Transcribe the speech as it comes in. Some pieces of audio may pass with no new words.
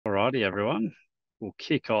Alrighty, everyone. We'll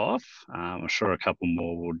kick off. I'm sure a couple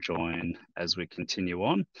more will join as we continue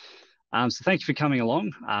on. So thank you for coming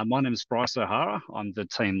along. My name is Bryce O'Hara. I'm the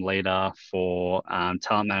team leader for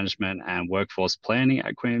talent management and workforce planning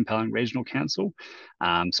at Queanbeyan-Palerang Regional Council.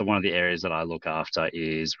 So one of the areas that I look after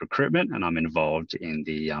is recruitment, and I'm involved in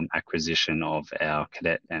the acquisition of our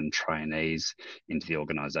cadet and trainees into the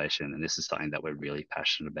organisation. And this is something that we're really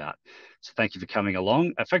passionate about. So thank you for coming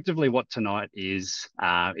along. Effectively, what tonight is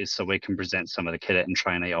so we can present some of the cadet and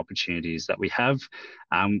trainee opportunities that we have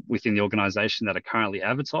within the organisation that are currently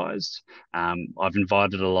advertised. I've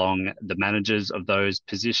invited along the managers of those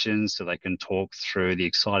positions so they can talk through the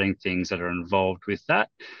exciting things that are involved with that.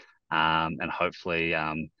 And hopefully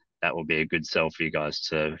that will be a good sell for you guys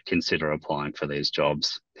to consider applying for these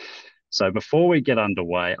jobs. So before we get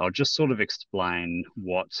underway, I'll just sort of explain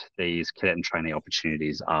what these cadet and trainee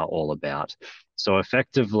opportunities are all about. So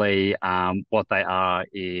effectively, what they are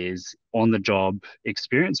is on-the-job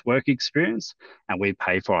experience, work experience, and we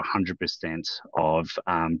pay for 100% of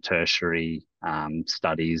tertiary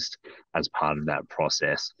studies as part of that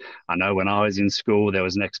process. I know when I was in school, there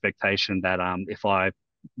was an expectation that if I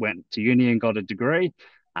went to uni and got a degree,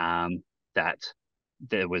 that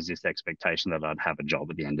there was this expectation that I'd have a job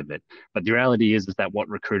at the end of it. But the reality is that what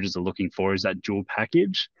recruiters are looking for is that dual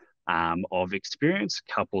package of experience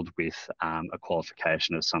coupled with a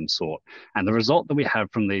qualification of some sort. And the result that we have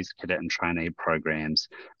from these cadet and trainee programs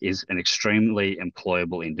is an extremely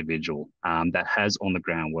employable individual that has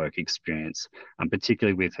on-the-ground work experience,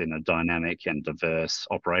 particularly within a dynamic and diverse,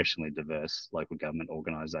 operationally diverse local government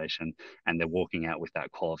organisation. And they're walking out with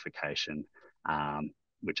that qualification,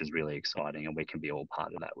 which is really exciting, and we can be all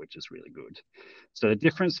part of that, which is really good. So the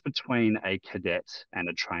difference between a cadet and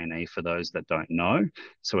a trainee, for those that don't know,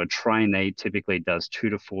 so a trainee typically does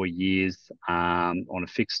 2 to 4 years on a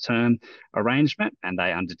fixed term arrangement, and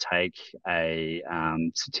they undertake a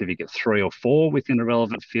certificate 3 or 4 within a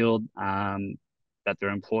relevant field that they're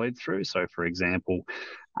employed through. So for example,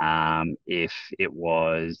 if it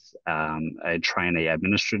was a trainee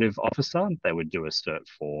administrative officer, they would do a Cert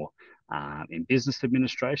 4 in business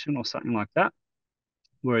administration or something like that.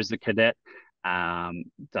 Whereas the cadet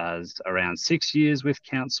does around 6 years with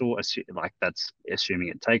council, like that's assuming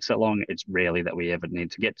it takes that long. It's rarely that we ever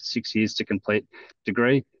need to get to 6 years to complete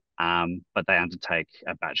degree, but they undertake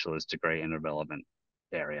a bachelor's degree in a relevant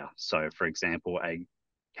area. So for example, a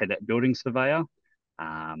cadet building surveyor,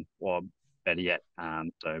 or better yet,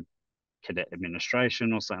 so cadet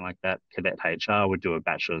administration or something like that, cadet HR would do a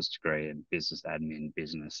bachelor's degree in business admin,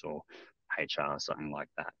 business, or HR, something like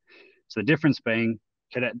that. So the difference being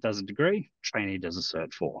cadet does a degree, trainee does a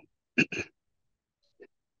Cert 4.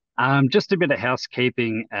 Just a bit of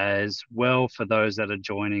housekeeping as well for those that are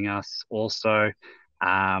joining us also.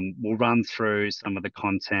 We'll run through some of the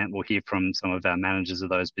content. We'll hear from some of our managers of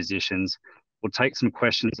those positions. We'll take some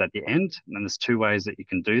questions at the end, and there's 2 ways that you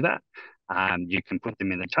can do that. You can put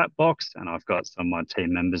them in the chat box, and I've got some of my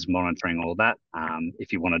team members monitoring all that.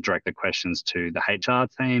 If you want to direct the questions to the HR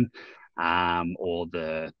team or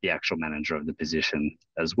the actual manager of the position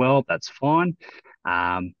as well, that's fine.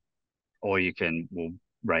 Or we'll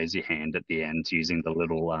raise your hand at the end using the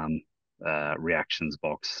little reactions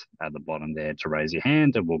box at the bottom there to raise your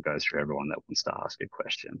hand, and we'll go through everyone that wants to ask a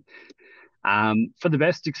question. For the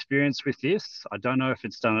best experience with this, I don't know if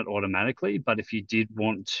it's done it automatically, but if you did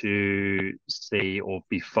want to see or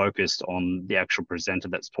be focused on the actual presenter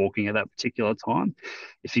that's talking at that particular time,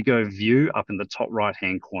 if you go view up in the top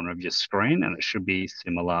right-hand corner of your screen, and it should be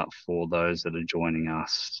similar for those that are joining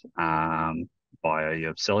us via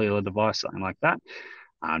your cellular device, something like that,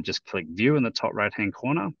 just click view in the top right-hand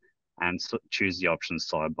corner and choose the option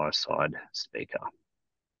side-by-side speaker.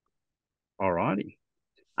 Alrighty.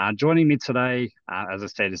 Joining me today, as I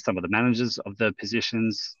said, is some of the managers of the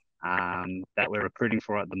positions that we're recruiting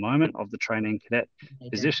for at the moment of the training cadet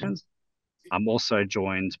positions. I'm also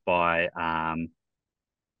joined by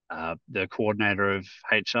the coordinator of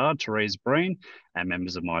HR, Therese Breen, and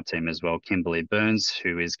members of my team as well, Kimberly Burns,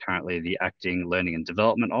 who is currently the acting learning and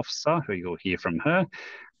development officer, who you'll hear from her,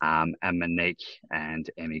 and Monique and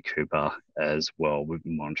Emmy Cooper as well. We've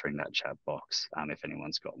been monitoring that chat box if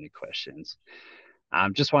anyone's got any questions.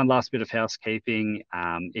 Just one last bit of housekeeping.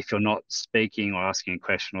 If you're not speaking or asking a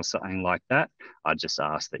question or something like that, I just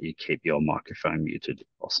ask that you keep your microphone muted if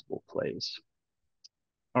possible, please.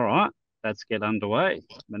 All right, let's get underway.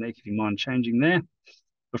 Monique, if you mind changing there.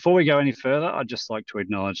 Before we go any further, I'd just like to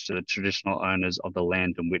acknowledge to the traditional owners of the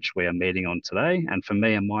land on which we are meeting on today. And for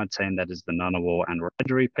me and my team, that is the Ngunnawal and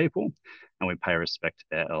Wiradjuri people. And we pay respect to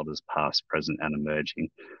their elders past, present, and emerging.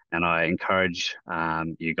 And I encourage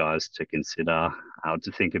you guys to consider,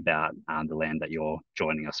 to think about the land that you're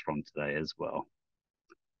joining us from today as well.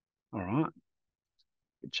 All right,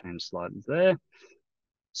 good change slides there.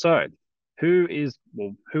 So who is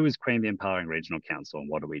Queanbeyan-Palerang Regional Council and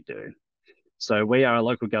what do we do? So we are a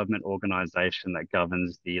local government organisation that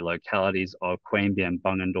governs the localities of Queanbeyan,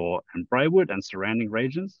 Bungendore and Braidwood and surrounding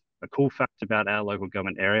regions. A cool fact about our local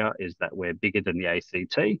government area is that we're bigger than the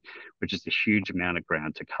ACT, which is a huge amount of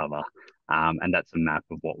ground to cover. And that's a map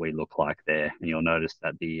of what we look like there. And you'll notice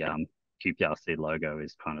that the QPRC logo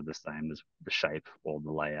is kind of the same as the shape or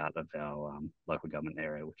the layout of our local government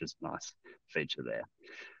area, which is a nice feature there.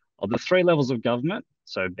 Of the three levels of government,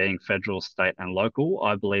 so being federal, state, and local,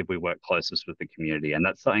 I believe we work closest with the community. And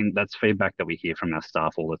that's feedback that we hear from our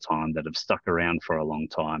staff all the time that have stuck around for a long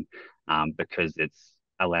time because it's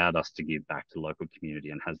allowed us to give back to local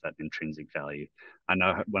community and has that intrinsic value. I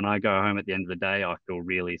know when I go home at the end of the day, I feel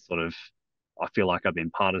really I feel like I've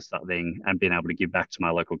been part of something and been able to give back to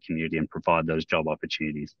my local community and provide those job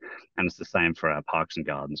opportunities. And it's the same for our parks and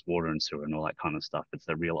gardens, water and sewer and all that kind of stuff. It's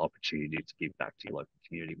a real opportunity to give back to your local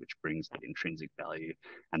community, which brings that intrinsic value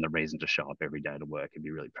and the reason to show up every day to work and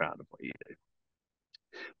be really proud of what you do.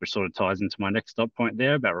 Which sort of ties into my next stop point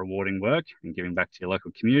there about rewarding work and giving back to your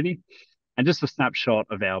local community. And just a snapshot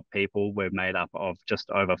of our people, we're made up of just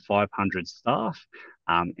over 500 staff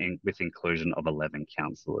with inclusion of 11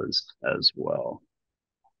 councillors as well.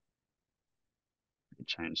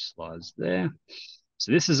 Change slides there.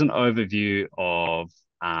 So this is an overview of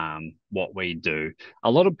what we do.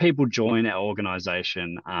 A lot of people join our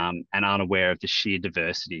organisation and aren't aware of the sheer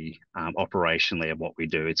diversity operationally of what we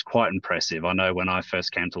do. It's quite impressive. I know when I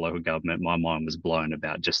first came to local government, my mind was blown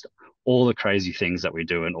about just all the crazy things that we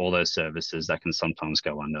do and all those services that can sometimes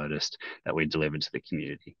go unnoticed that we deliver to the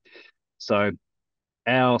community. So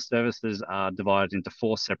our services are divided into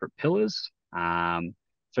 4 separate pillars.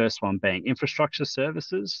 First one being infrastructure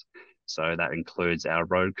services. So that includes our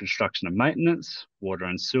road construction and maintenance, water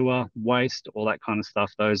and sewer, waste, all that kind of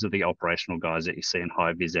stuff. Those are the operational guys that you see in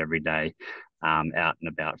high vis every day, out and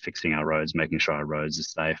about fixing our roads, making sure our roads are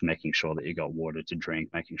safe, making sure that you got water to drink,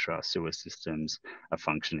 making sure our sewer systems are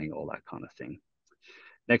functioning, all that kind of thing.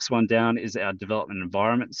 Next one down is our development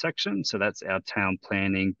environment section. So that's our town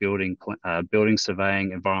planning, building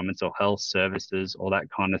surveying, environmental health services, all that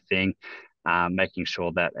kind of thing. Making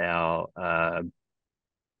sure that our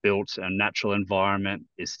built and natural environment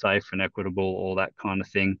is safe and equitable, all that kind of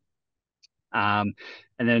thing. And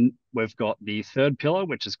then we've got the third pillar,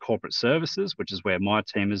 which is corporate services, which is where my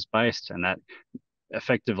team is based. And that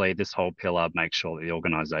effectively, this whole pillar makes sure that the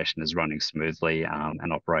organisation is running smoothly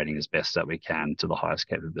and operating as best that we can to the highest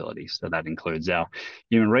capability. So that includes our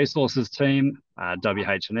human resources team,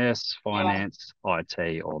 WH&S, finance,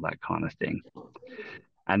 IT, all that kind of thing.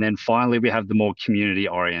 And then finally, we have the more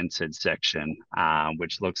community-oriented section,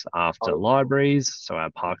 which looks after libraries, so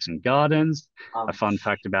our parks and gardens. A fun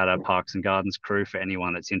fact about our parks and gardens crew for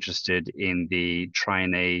anyone that's interested in the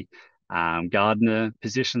trainee gardener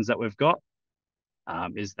positions that we've got,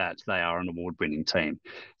 is that they are an award-winning team.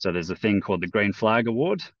 So there's a thing called the Green Flag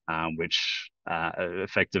Award, which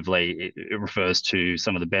effectively it refers to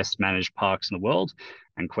some of the best managed parks in the world,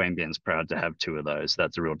 and Queanbeyan's proud to have 2 of those.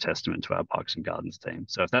 That's a real testament to our parks and gardens team.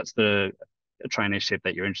 So if that's the traineeship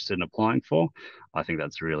that you're interested in applying for, I think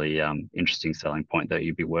that's a really interesting selling point that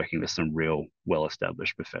you'd be working with some real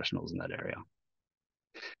well-established professionals in that area.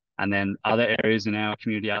 And then other areas in our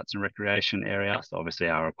community arts and recreation area, so obviously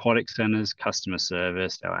our aquatic centres, customer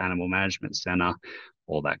service, our animal management centre,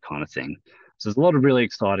 all that kind of thing. So there's a lot of really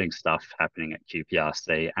exciting stuff happening at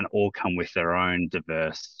QPRC and all come with their own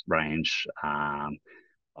diverse range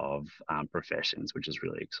of professions, which is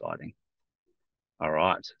really exciting. All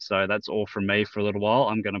right, so that's all from me for a little while.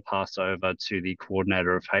 I'm going to pass over to the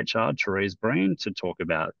coordinator of HR, Therese Breen, to talk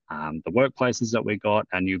about the workplaces that we got,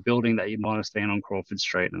 our new building that you might have seen on Crawford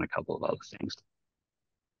Street, and a couple of other things.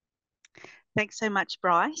 Thanks so much,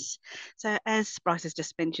 Bryce. So as Bryce has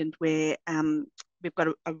just mentioned, we've got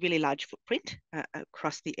a really large footprint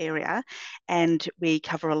across the area, and we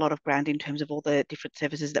cover a lot of ground in terms of all the different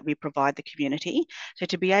services that we provide the community. So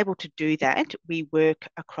to be able to do that, we work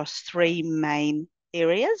across 3 main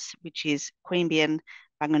areas, which is Queanbeyan,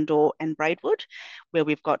 Bungendore and Braidwood, where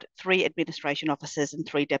we've got 3 administration offices and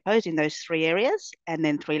 3 depots in those 3 areas, and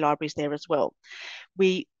then 3 libraries there as well.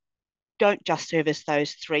 We don't just service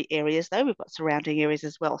those 3 areas, though. We've got surrounding areas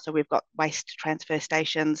as well. So we've got waste transfer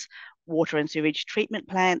stations, water and sewage treatment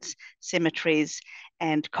plants, cemeteries,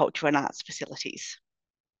 and culture and arts facilities.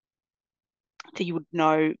 So you would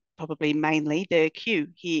know probably mainly the Q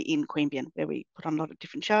here in Queanbeyan, where we put on a lot of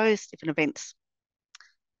different shows, different events.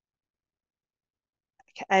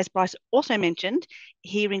 As Bryce also mentioned,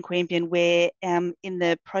 here in Queanbeyan, we're in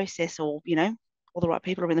the process, or all the right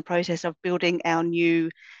people are in the process of building our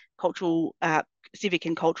new cultural, civic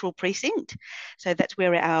and cultural precinct. So that's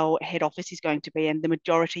where our head office is going to be, and the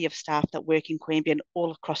majority of staff that work in Queanbeyan,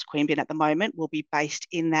 all across Queanbeyan at the moment, will be based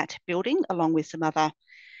in that building, along with some other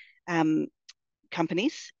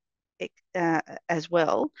companies as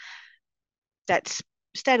well. That's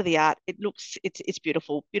state of the art. It's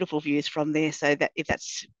beautiful, beautiful views from there. So that if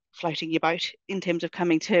that's floating your boat in terms of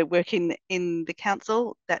coming to work in the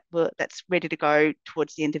council, that's ready to go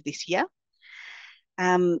towards the end of this year.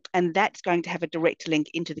 And that's going to have a direct link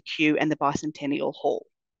into the Q and the Bicentennial Hall.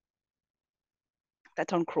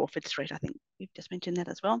 That's on Crawford Street, I think you've just mentioned that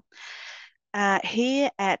as well. Here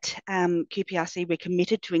at QPRC, we're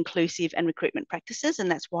committed to inclusive and recruitment practices, and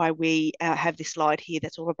that's why we have this slide here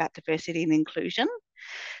that's all about diversity and inclusion.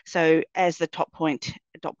 So as the dot point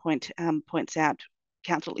points out,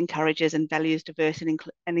 Council encourages and values diverse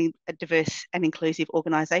and inclusive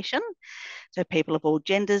organisation. So people of all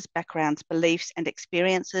genders, backgrounds, beliefs and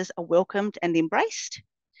experiences are welcomed and embraced.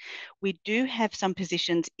 We do have some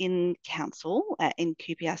positions in council, in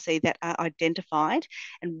QPRC, that are identified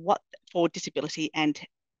and for disability and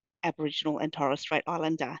Aboriginal and Torres Strait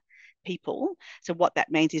Islander people. So what that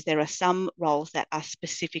means is there are some roles that are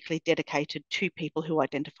specifically dedicated to people who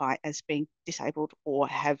identify as being disabled or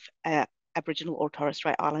have Aboriginal or Torres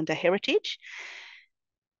Strait Islander heritage.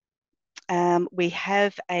 We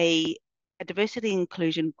have a diversity and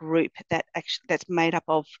inclusion group that's made up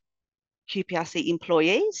of QPRC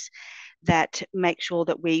employees that make sure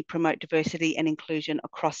that we promote diversity and inclusion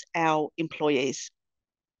across our employees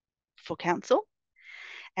for council.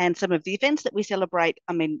 And some of the events that we celebrate,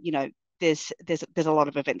 I mean, there's a lot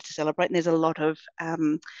of events to celebrate, and there's a lot of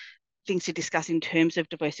things to discuss in terms of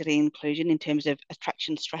diversity and inclusion, in terms of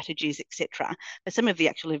attraction strategies, etc. But some of the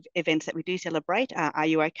actual events that we do celebrate are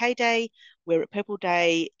You OK Day, We're at Purple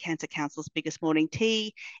Day, Cancer Council's Biggest Morning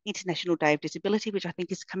Tea, International Day of Disability, which I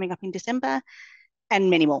think is coming up in December, and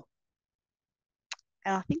many more.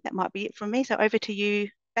 And I think that might be it from me. So over to you,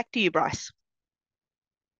 back to you, Bryce.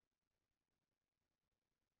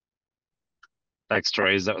 Thanks,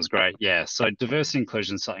 Therese. That was great. Yeah, so diversity and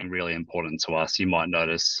inclusion is something really important to us. You might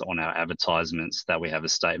notice on our advertisements that we have a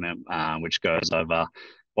statement which goes over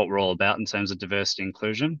what we're all about in terms of diversity and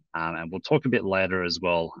inclusion. And we'll talk a bit later as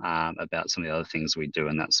well about some of the other things we do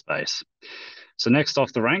in that space. So next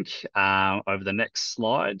off the rank, over the next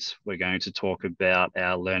slide, we're going to talk about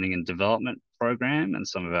our learning and development program and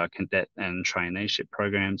some of our cadet and traineeship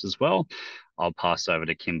programs as well. I'll pass over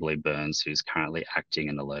to Kimberly Burns, who's currently acting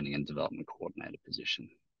in the Learning and Development Coordinator position.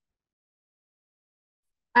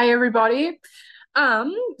 Hey, everybody.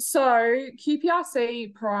 So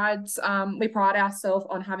QPRC we pride ourselves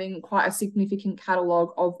on having quite a significant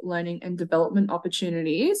catalogue of learning and development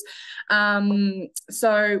opportunities.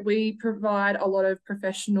 So we provide a lot of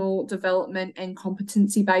professional development and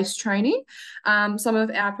competency-based training. Some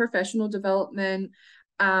of our professional development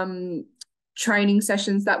training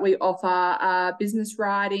sessions that we offer are business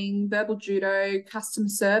writing, verbal judo, customer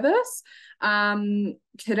service,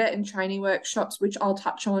 cadet and trainee workshops, which I'll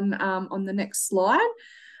touch on the next slide.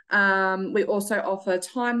 We also offer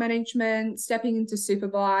time management, stepping into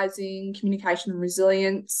supervising, communication and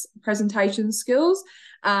resilience, presentation skills,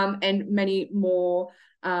 and many more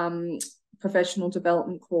professional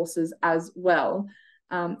development courses as well.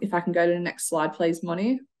 If I can go to the next slide, please,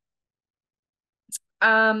 Moni.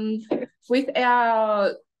 With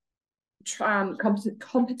our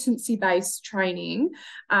competency-based training,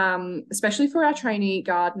 especially for our trainee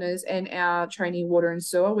gardeners and our trainee water and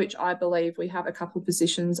sewer, which I believe we have a couple of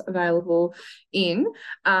positions available in.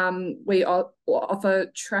 We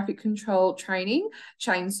offer traffic control training,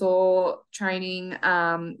 chainsaw training,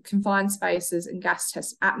 confined spaces and gas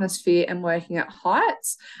test atmosphere and working at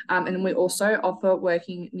heights. And we also offer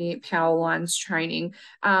working near power lines training.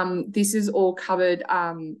 This is all covered,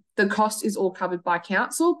 the cost is all covered by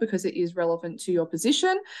council because it is relevant to your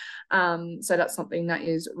position. So that's something that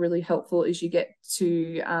is really helpful as you get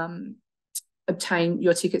to obtain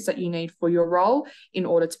your tickets that you need for your role in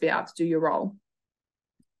order to be able to do your role.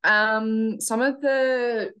 Some of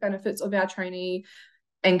the benefits of our trainee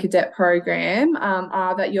and cadet program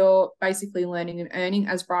are that you're basically learning and earning,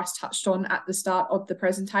 as Bryce touched on at the start of the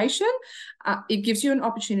presentation. It gives you an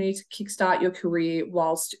opportunity to kickstart your career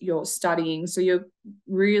whilst you're studying. So you're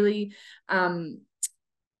really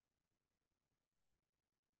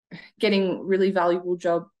getting really valuable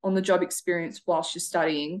on-the-job experience whilst you're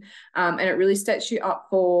studying, and it really sets you up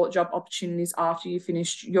for job opportunities after you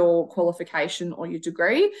finish your qualification or your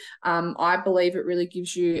degree. I believe it really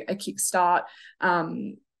gives you a kickstart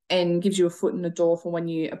and gives you a foot in the door for when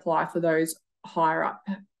you apply for those higher up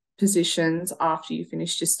positions after you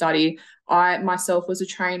finished your study. I myself was a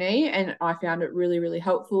trainee, and I found it really, really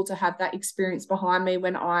helpful to have that experience behind me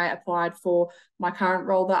when I applied for my current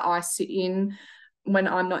role that I sit in when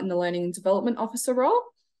I'm not in the learning and development officer role.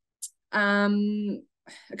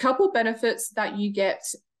 A couple of benefits that you get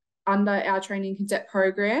under our training cadet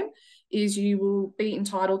program is you will be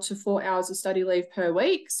entitled to 4 hours of study leave per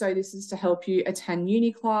week. So this is to help you attend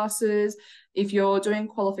uni classes. If you're doing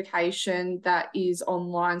qualification that is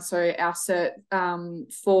online, so our Cert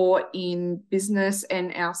 4 in business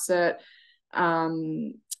and our Cert,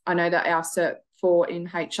 I know that our Cert 4 in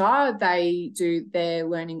HR, they do their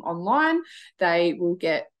learning online. They will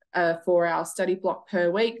get a 4-hour study block per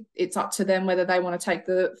week. It's up to them whether they want to take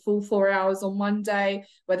the full 4 hours on one day,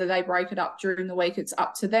 whether they break it up during the week. It's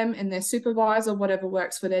up to them and their supervisor, whatever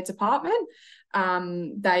works for their department.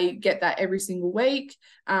 They get that every single week.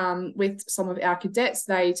 With some of our cadets,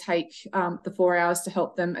 they take the 4 hours to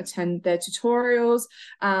help them attend their tutorials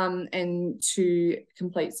and to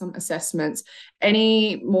complete some assessments.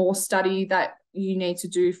 Any more study that you need to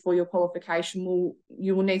do for your qualification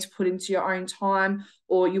you will need to put into your own time,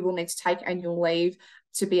 or you will need to take annual leave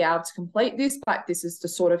to be able to complete this, but this is to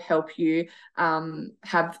sort of help you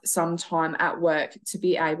have some time at work to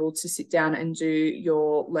be able to sit down and do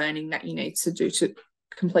your learning that you need to do to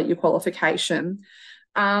complete your qualification.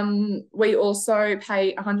 We also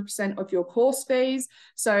pay 100% of your course fees.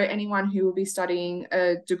 So anyone who will be studying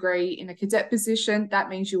a degree in a cadet position, that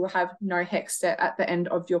means you will have no HECS debt at the end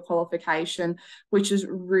of your qualification, which is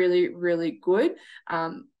really, really good.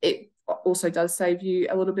 It also does save you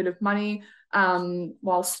a little bit of money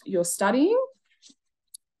whilst you're studying.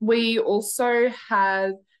 We also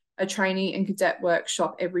have a trainee and cadet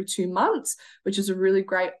workshop every 2 months, which is a really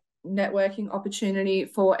great networking opportunity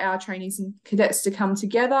for our trainees and cadets to come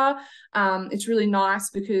together. It's really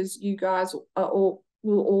nice because you guys will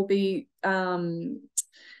all be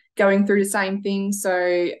going through the same thing.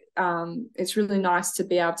 So it's really nice to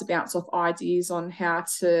be able to bounce off ideas on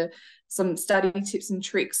some study tips and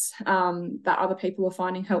tricks that other people are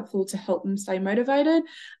finding helpful to help them stay motivated.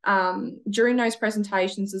 During those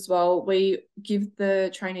presentations as well, we give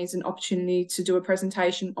the trainees an opportunity to do a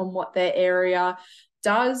presentation on what their area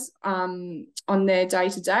does on their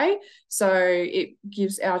day-to-day. So it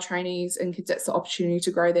gives our trainees and cadets the opportunity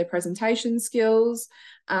to grow their presentation skills.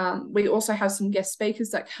 We also have some guest speakers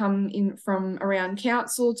that come in from around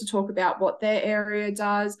council to talk about what their area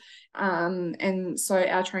does. And so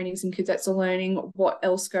our trainees and cadets are learning what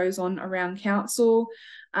else goes on around council.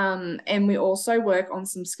 And we also work on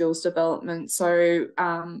some skills development. So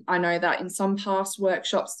I know that in some past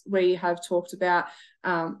workshops, we have talked about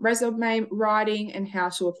resume writing and how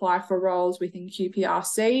to apply for roles within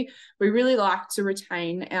QPRC. We really like to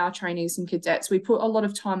retain our trainees and cadets. We put a lot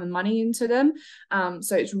of time and money into them.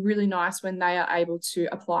 So it's really nice when they are able to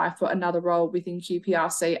apply for another role within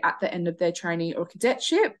QPRC at the end of their trainee or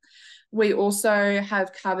cadetship. We also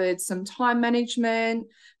have covered some time management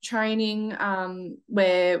training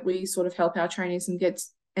where we sort of help our trainees and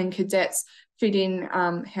cadets fit in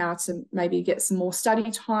how to maybe get some more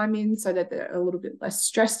study time in so that they're a little bit less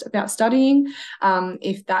stressed about studying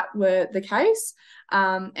if that were the case.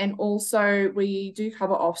 And also we do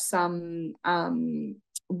cover off some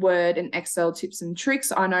Word and Excel tips and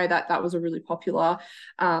tricks. I know that that was a really popular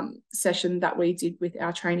session that we did with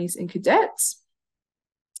our trainees and cadets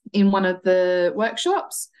in one of the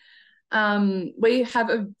workshops. We have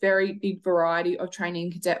a very big variety of training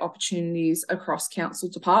and cadet opportunities across council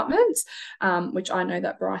departments, which I know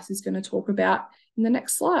that Bryce is going to talk about in the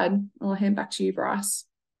next slide. I'll hand back to you, Bryce.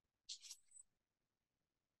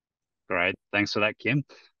 Great. Thanks for that, Kim.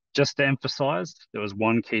 Just to emphasize, there was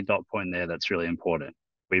one key dot point there that's really important.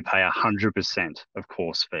 We pay 100% of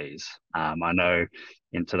course fees. I know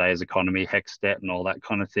in today's economy, HECS debt and all that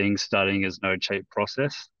kind of thing, studying is no cheap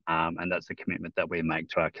process. And that's the commitment that we make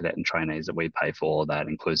to our cadet and trainees, that we pay for all that,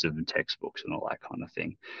 inclusive of textbooks and all that kind of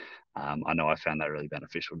thing. I know I found that really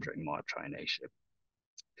beneficial during my traineeship.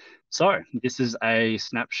 So this is a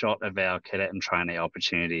snapshot of our cadet and trainee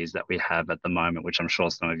opportunities that we have at the moment, which I'm sure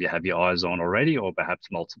some of you have your eyes on already, or perhaps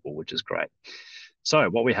multiple, which is great. So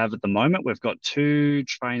what we have at the moment, we've got two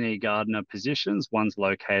trainee gardener positions. One's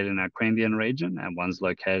located in our Queanbeyan region and one's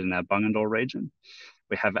located in our Bungendore region.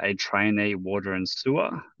 We have a trainee water and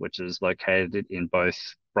sewer, which is located in both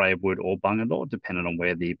Braidwood or Bungendore, depending on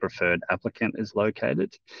where the preferred applicant is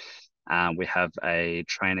located. We have a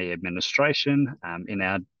trainee administration in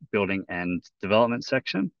our building and development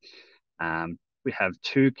section. We have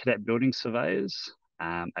two cadet building surveyors,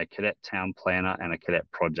 a cadet town planner, and a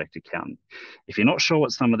cadet project accountant. If you're not sure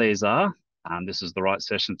what some of these are, this is the right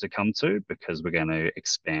session to come to because we're going to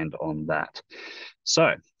expand on that.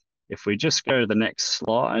 So if we just go to the next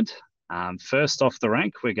slide, first off the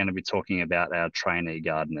rank, we're going to be talking about our trainee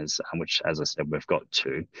gardeners, which, as I said, we've got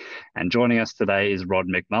two. And joining us today is Rod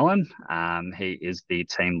McMullen. He is the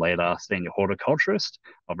team leader, senior horticulturist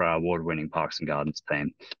of our award-winning Parks and Gardens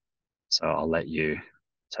team. So I'll let you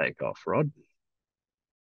take off, Rod.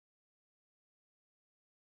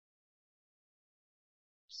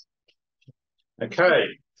 Okay.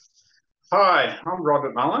 Hi, I'm Rod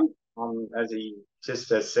McMullen. As he just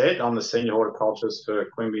has said, I'm the senior horticulturist for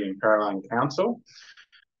Queanbeyan-Palerang Council.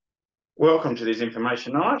 Welcome to this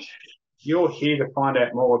information night. You're here to find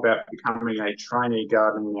out more about becoming a trainee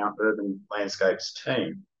gardener in our urban landscapes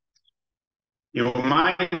team. You'll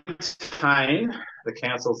maintain the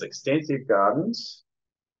council's extensive gardens,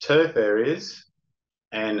 turf areas,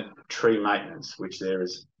 and tree maintenance, which there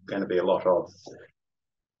is going to be a lot of.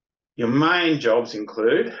 Your main jobs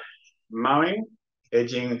include mowing,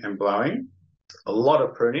 edging and blowing, a lot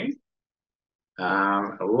of pruning,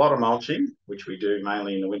 a lot of mulching, which we do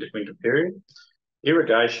mainly in the winter period,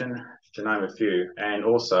 irrigation, to name a few, and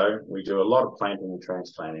also we do a lot of planting and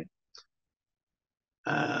transplanting.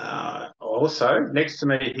 Also, next to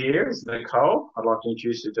me here is Nicole. I'd like to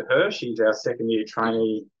introduce you to her. She's our second year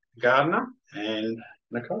trainee gardener. And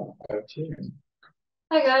Nicole, over to you.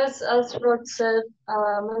 Hi guys, as Rod said,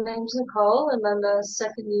 my name's Nicole and I'm a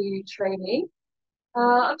second year trainee.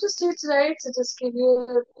 I'm just here today to just give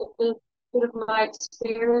you a bit of my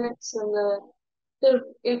experience and a bit of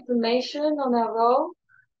information on our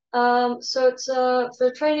role. So it's for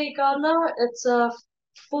a trainee gardener, it's a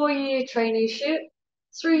 4-year traineeship,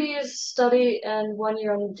 3 years study and 1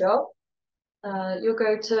 year on the job. You'll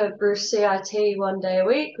go to Bruce CIT 1 day a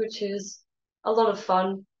week, which is a lot of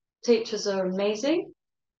fun. Teachers are amazing.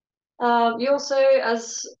 You also,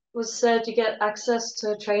 as was said, you get access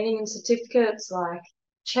to training and certificates like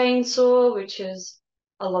chainsaw, which is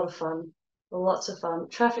a lot of fun, lots of fun.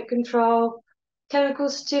 Traffic control, chemical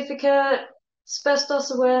certificate,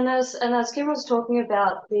 asbestos awareness, and as Kim was talking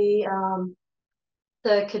about, the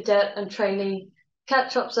cadet and trainee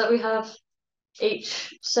catch-ups that we have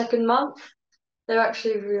each second month, they're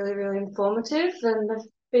actually really, really informative and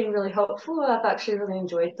they've been really helpful. I've actually really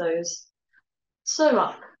enjoyed those. So,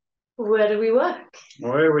 Mark, where do we work?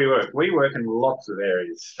 Where do we work? We work in lots of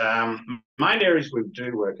areas. Main areas we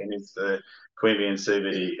do work in is the Queanbeyan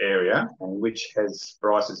CBD area, and which, as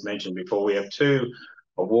Bryce has mentioned before, we have two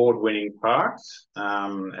award-winning parks, our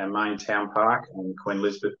main town park and Queen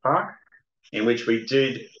Elizabeth Park, in which we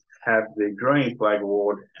did have the Green Flag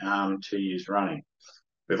Award 2 years running.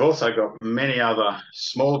 We've also got many other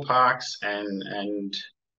smaller parks, and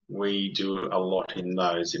we do a lot in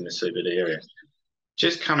those in the CBD area.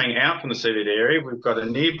 Just coming out from the CBD area, we've got a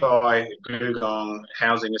nearby Googong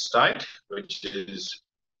housing estate, which is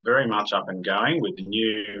very much up and going with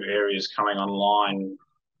new areas coming online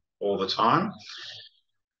all the time.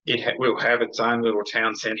 It will have its own little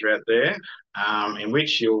town centre out there, in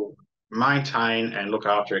which you'll maintain and look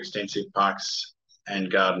after extensive parks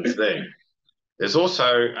and gardens there. There's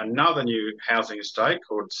also another new housing estate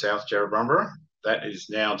called South Jarrabrumbera. That is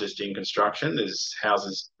now just in construction. There's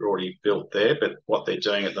houses already built there, but what they're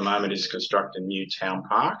doing at the moment is construct a new town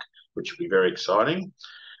park, which will be very exciting,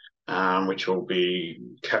 which will be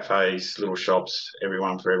cafes, little shops, for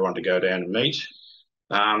everyone to go down and meet.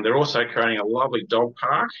 They're also creating a lovely dog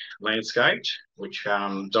park, landscaped, which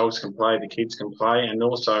dogs can play, the kids can play, and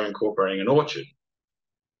also incorporating an orchard.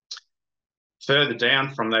 Further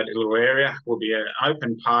down from that little area will be an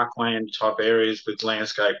open parkland type areas with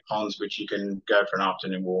landscape ponds, which you can go for an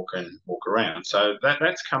afternoon walk and walk around. So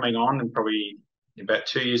that's coming on in probably about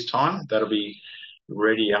 2 years' time. That'll be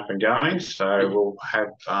ready, up and going. So we'll have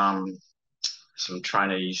some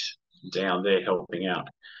trainees down there helping out.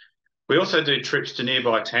 We also do trips to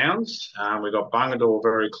nearby towns. We've got Bungendore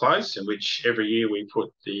very close, in which every year we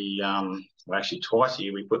put well, actually twice a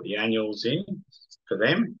year, we put the annuals in for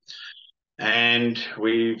them. And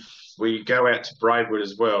we go out to Braidwood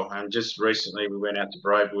as well. And just recently we went out to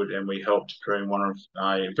Braidwood and we helped prune one of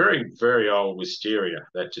a very, very old wisteria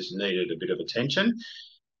that just needed a bit of attention.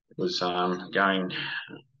 was going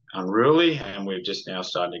unruly, and we're just now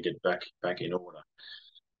starting to get back in order.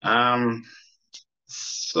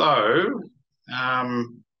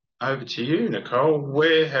 Over to you, Nicole.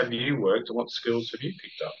 Where have you worked and what skills have you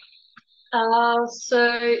picked up?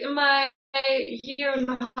 So in my year and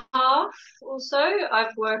a half or so,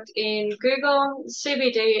 I've worked in Googong,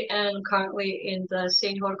 CBD, and currently in the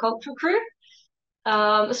senior horticultural crew.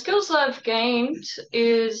 The skills that I've gained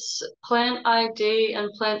is plant ID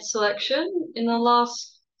and plant selection. In the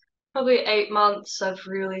last probably 8 months, I've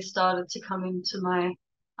really started to come into my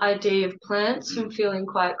ID of plants and feeling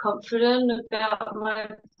quite confident about my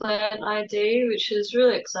plant ID, which is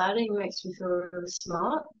really exciting. It makes me feel really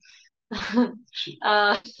smart.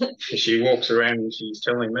 She walks around and she's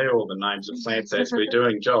telling me all the names of plants as we're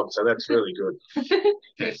doing jobs, so that's really good.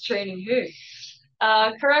 Who's training who?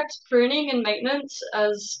 Correct pruning and maintenance.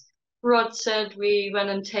 As Rod said, we went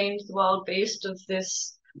and tamed the wild beast of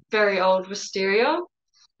this very old wisteria.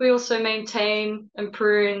 We also maintain and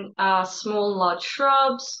prune small and large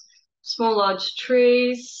shrubs, small large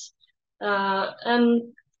trees, and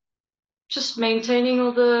just maintaining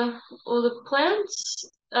all the plants.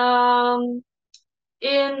 In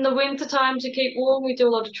the winter time, to keep warm, we do a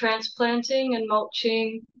lot of transplanting and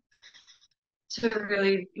mulching to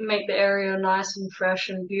really make the area nice and fresh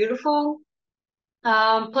and beautiful.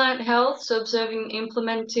 Plant health, so observing and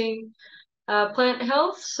implementing plant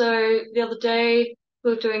health. So the other day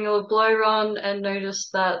we were doing a blow run and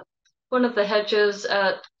noticed that one of the hedges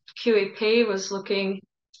at QEP was looking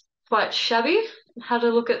quite shabby. Had a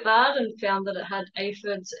look at that and found that it had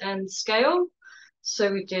aphids and scale.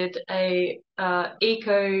 So we did a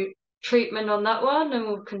eco treatment on that one, and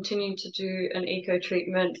we'll continue to do an eco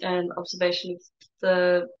treatment and observation of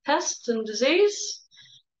the pest and disease.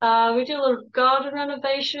 We do a lot of garden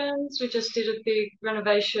renovations. We just did a big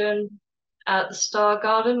renovation at the Star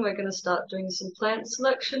Garden. We're going to start doing some plant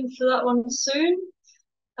selection for that one soon.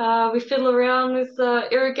 We fiddle around with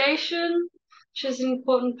irrigation, which is an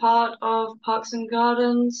important part of parks and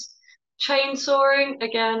gardens. Chainsawing,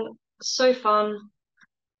 again, so fun.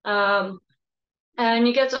 And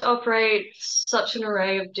you get to operate such an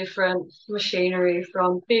array of different machinery,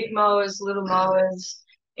 from big mowers, little mowers,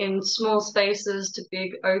 in small spaces to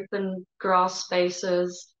big open grass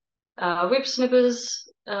spaces, whip snippers,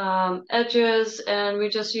 edges, and we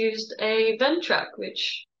just used a Ventrac,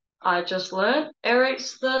 which I just learned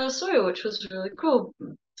aerates the soil, which was really cool.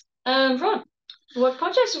 And Rod, what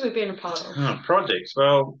projects have we been a part of? Projects.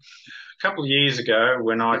 Well, a couple of years ago,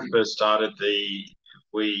 when I first started,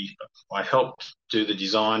 I helped do the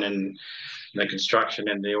design and the construction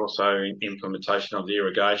and the also implementation of the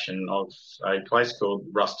irrigation of a place called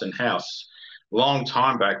Ruston House. Long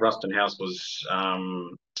time back, Ruston House was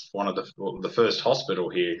one of the first hospital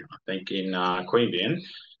here, I think, in Queanbeyan,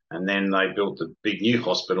 and then they built the big new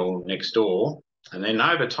hospital next door. And then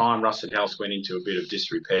over time, Ruston House went into a bit of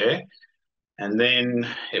disrepair, and then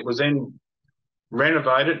it was then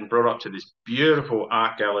renovated and brought up to this beautiful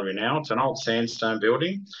art gallery now. It's an old sandstone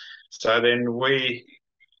building. So then we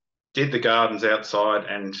did the gardens outside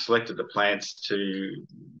and selected the plants to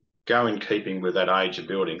go in keeping with that age of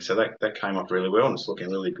building. So that came off really well, and it's looking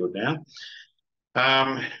really good now.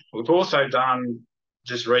 We've also done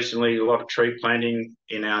just recently a lot of tree planting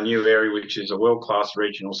in our new area, which is a world-class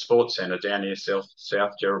regional sports centre down near South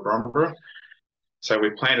Jerrabromborough. So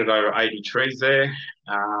we planted over 80 trees there,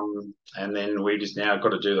 and then we just now got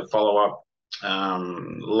to do the follow-up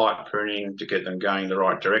light pruning to get them going the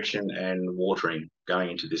right direction, and watering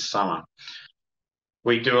going into this summer.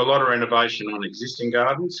 We do a lot of renovation on existing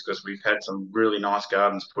gardens because we've had some really nice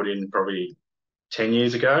gardens put in probably 10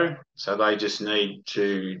 years ago. So they just need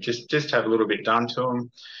to just have a little bit done to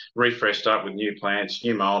them, refreshed up with new plants,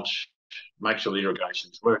 new mulch, make sure the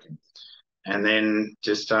irrigation's working. And then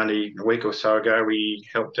just only a week or so ago, we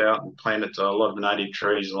helped out and planted a lot of native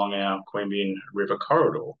trees along our Queanbeyan River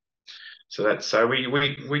corridor. So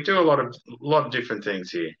we do a lot of different things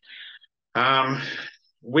here.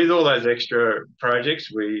 With all those extra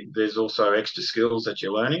projects, there's also extra skills that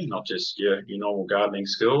you're learning, not just your normal gardening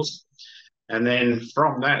skills. And then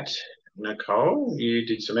from that, Nicole, you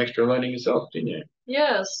did some extra learning yourself, didn't you?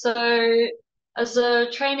 Yeah, so as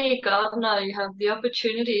a trainee gardener, you have the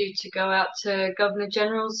opportunity to go out to Governor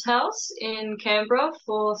General's house in Canberra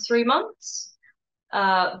for 3 months.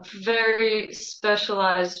 Very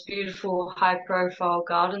specialised, beautiful, high-profile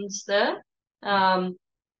gardens there.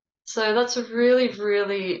 So that's a really,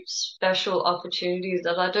 really special opportunity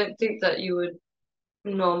that I don't think that you would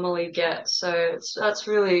normally get. So that's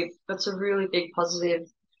a really big positive.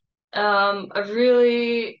 A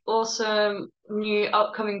really awesome new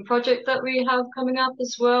upcoming project that we have coming up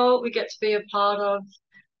as well. We get to be a part of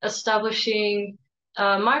establishing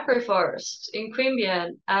a microforest in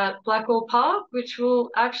Queanbeyan at Blackwall Park, which will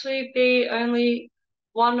actually be only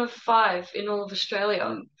one of 5 in all of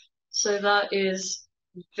Australia. So that is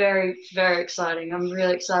very, very exciting. I'm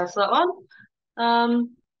really excited for that one.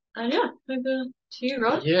 And yeah, over to you,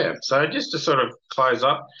 Rod. Yeah, so just to sort of close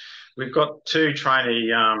up, we've got 2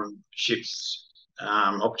 trainee ships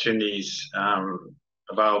opportunities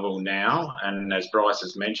available now, and as Bryce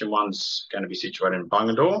has mentioned, one's going to be situated in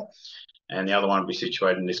Bungendore and the other one will be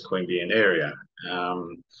situated in this Queanbeyan area.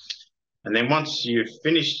 And then once you've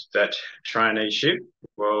finished that traineeship,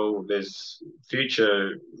 well, there's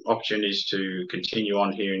future opportunities to continue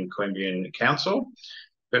on here in Queanbeyan Council.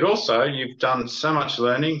 But also, you've done so much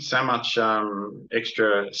learning, so much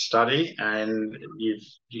extra study, and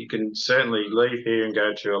you can certainly leave here and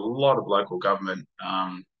go to a lot of local government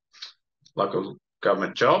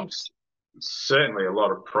jobs. Certainly, a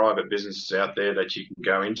lot of private businesses out there that you can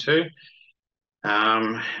go into.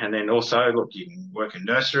 And then also, look, you can work in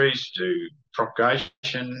nurseries, do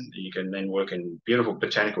propagation. You can then work in beautiful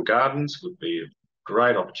botanical gardens. Would be a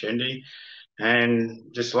great opportunity.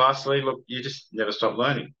 And just lastly, look, you just never stop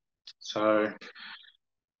learning. So I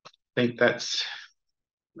think that's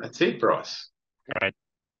it, Bryce. Great.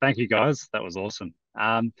 Thank you, guys. That was awesome.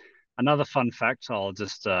 Another fun fact I'll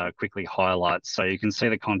just quickly highlight. So you can see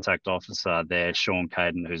the contact officer there, Sean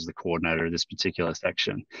Caden, who's the coordinator of this particular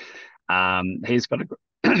section. He's got a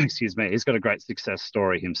excuse me, he's got a great success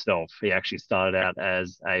story himself. He actually started out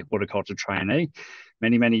as a horticulture trainee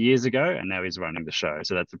many, many years ago, and now he's running the show.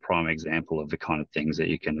 So that's a prime example of the kind of things that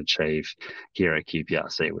you can achieve here at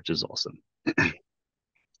QPRC, which is awesome.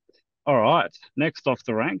 All right, next off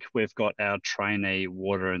the rank, we've got our trainee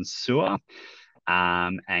water and sewer,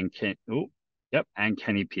 and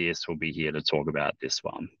Kenny Pierce will be here to talk about this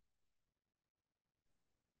one.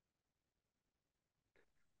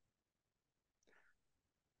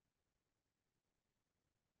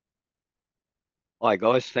 Hi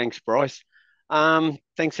guys, thanks Bryce.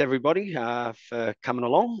 Thanks everybody for coming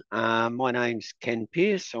along. My name's Ken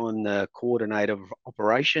Pierce. I'm the coordinator of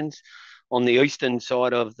operations on the eastern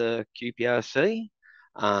side of the QPRC.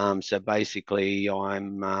 So basically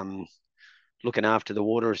I'm looking after the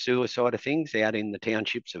water and sewer side of things out in the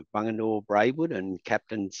townships of Bungendore, Braidwood and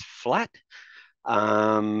Captain's Flat.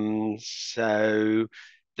 So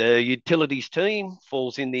the utilities team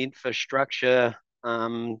falls in the infrastructure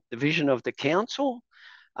division of the council.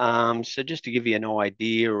 So just to give you an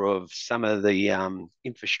idea of some of the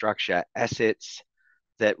infrastructure assets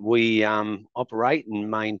that we operate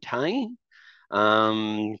and maintain,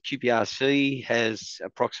 QPRC has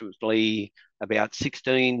approximately about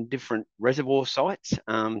 16 different reservoir sites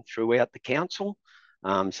throughout the council.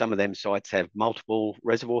 Some of them sites have multiple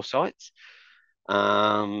reservoir sites.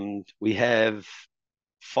 We have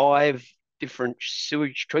 5 different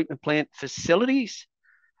sewage treatment plant facilities.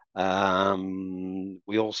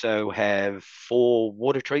 We also have 4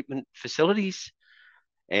 water treatment facilities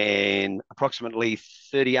and approximately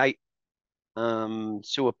 38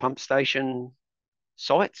 sewer pump station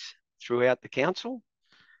sites throughout the council.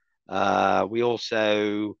 We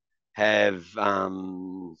also have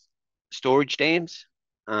storage dams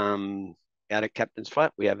out at Captain's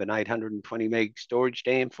Flat. We have an 820 meg storage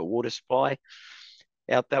dam for water supply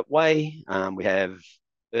out that way. We have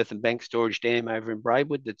earthen bank storage dam over in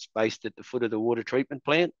Braidwood that's based at the foot of the water treatment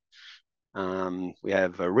plant. We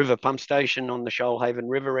have a river pump station on the Shoalhaven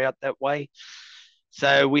River out that way.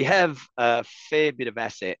 So we have a fair bit of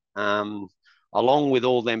asset. Along with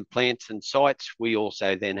all them plants and sites, we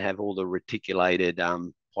also then have all the reticulated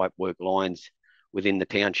pipework lines within the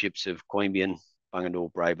townships of Queanbeyan,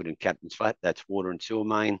 Bungendore, Braidwood and Captain's Flat. That's water and sewer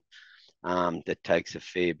main. That takes a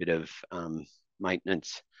fair bit of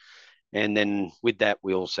maintenance. And then with that,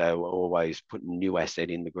 we also are always putting new asset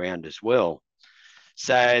in the ground as well.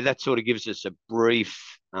 So that sort of gives us a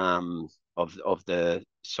brief of the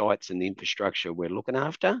sites and the infrastructure we're looking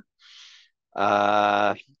after.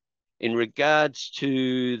 In regards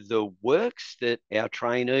to the works that our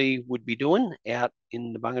trainee would be doing out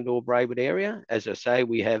in the Bungendore Braidwood area, as I say,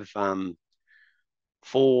 we have 4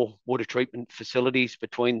 water treatment facilities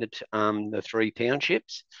between the 3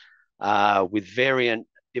 townships with variant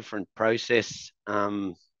different process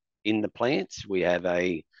in the plants. We have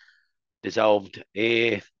a dissolved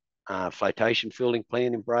air flotation filling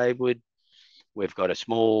plant in Braidwood. We've got a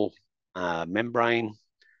small ultra-membrane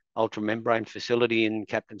facility in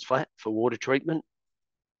Captain's Flat for water treatment.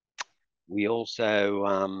 We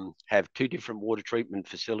also have 2 different water treatment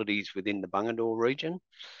facilities within the Bungendore region.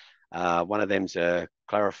 One of them's a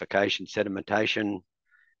clarification sedimentation,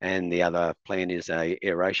 and the other plant is a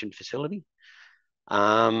aeration facility.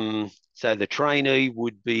 So the trainee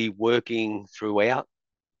would be working throughout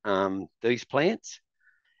these plants,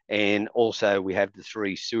 and also we have the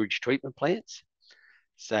 3 sewage treatment plants.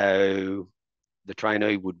 So the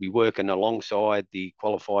trainee would be working alongside the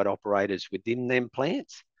qualified operators within them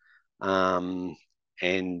plants, and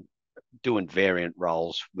doing variant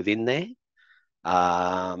roles within there.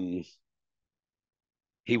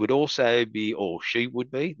 He would also be, or she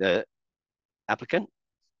would be, the applicant,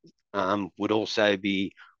 would also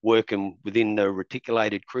be working within the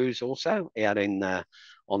reticulated crews also out in the,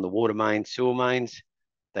 on the water mains, sewer mains.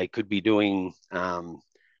 They could be doing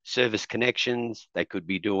service connections. They could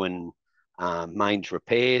be doing mains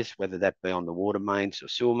repairs, whether that be on the water mains or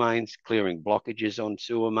sewer mains, clearing blockages on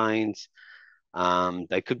sewer mains.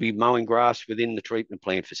 They could be mowing grass within the treatment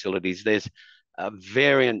plant facilities. There's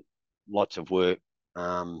variant lots of work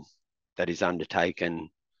that is undertaken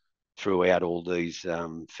throughout all these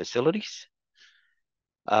facilities.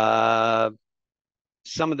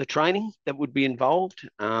 Some of the training that would be involved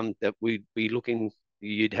that we'd be looking,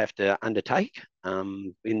 you'd have to undertake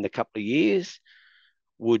in the couple of years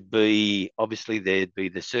would be, obviously there'd be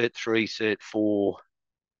the Cert 3, Cert 4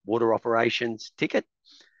 water operations ticket.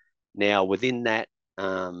 Now within that,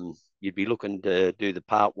 you'd be looking to do the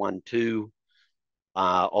Part 1, 2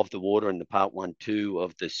 of the water and the Part 1, 2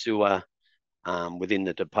 of the sewer within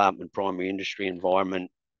the Department Primary Industry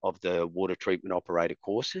Environment of the water treatment operator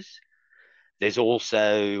courses. There's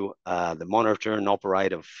also the monitor and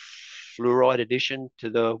operate of fluoride addition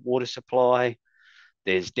to the water supply.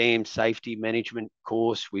 There's dam safety management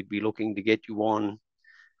course we'd be looking to get you on.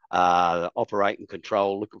 Operate and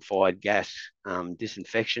control liquefied gas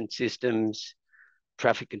disinfection systems,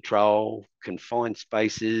 traffic control, confined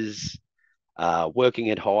spaces, working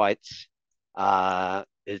at heights.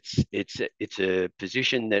 It's a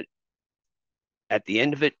position that at the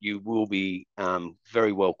end of it, you will be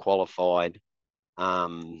very well qualified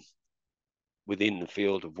within the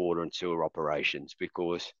field of water and sewer operations,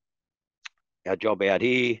 because our job out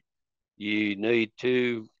here, you need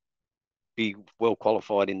to be well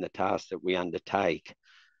qualified in the tasks that we undertake.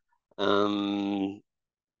 In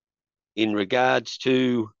regards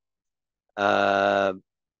to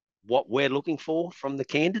what we're looking for from the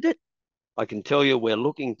candidate, I can tell you we're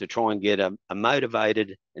looking to try and get a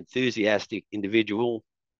motivated, enthusiastic individual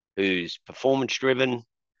who's performance driven,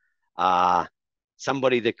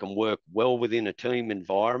 somebody that can work well within a team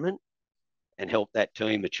environment and help that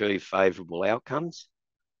team achieve favourable outcomes.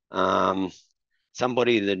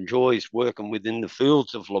 Somebody that enjoys working within the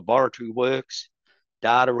fields of laboratory works,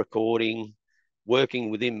 data recording,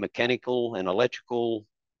 working within mechanical and electrical,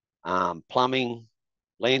 plumbing,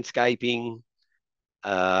 landscaping.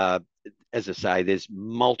 As I say, there's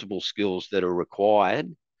multiple skills that are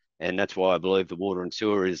required, and that's why I believe the water and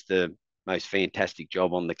sewer is the most fantastic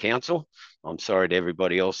job on the council. I'm sorry to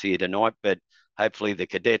everybody else here tonight, but hopefully the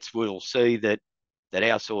cadets will see that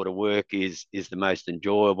our sort of work is the most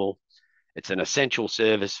enjoyable. It's an essential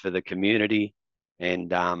service for the community,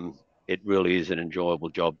 and it really is an enjoyable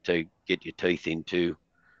job to get your teeth into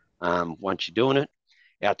once you're doing it.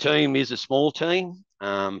 Our team is a small team,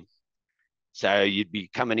 so you'd be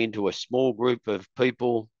coming into a small group of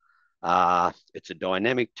people. It's a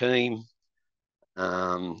dynamic team.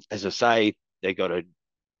 As I say, they've got a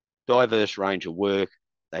diverse range of work.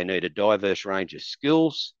 They need a diverse range of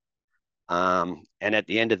skills. And at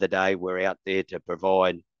the end of the day, we're out there to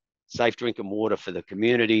provide safe drinking water for the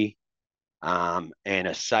community, and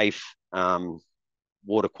a safe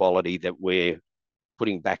water quality that we're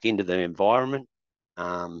putting back into the environment.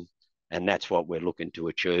 And that's what we're looking to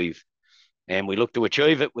achieve. And we look to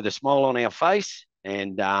achieve it with a smile on our face,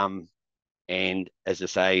 and as I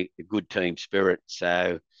say, a good team spirit.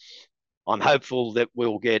 So I'm hopeful that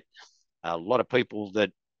we'll get a lot of people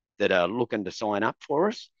that are looking to sign up for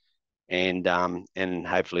us, and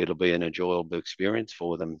hopefully it'll be an enjoyable experience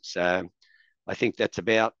for them. So I think that's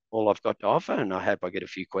about all I've got to offer, and I hope I get a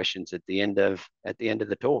few questions at the end of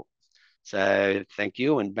the talk. So thank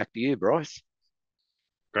you, and back to you, Bryce.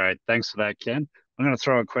 Great, thanks for that, Ken. I'm going to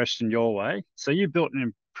throw a question your way. So you built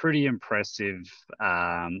a pretty impressive,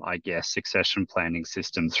 I guess, succession planning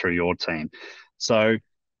system through your team. So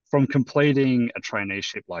from completing a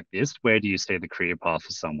traineeship like this, where do you see the career path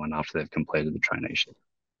for someone after they've completed the traineeship?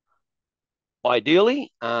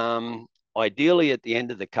 Ideally, at the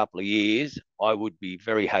end of the couple of years, I would be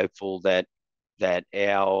very hopeful that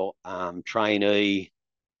our trainee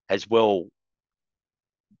has worked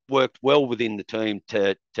well within the team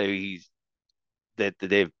that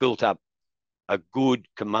they've built up a good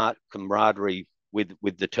camaraderie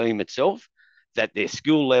with the team itself, that their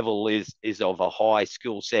skill level is of a high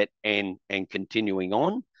skill set and continuing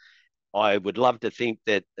on. I would love to think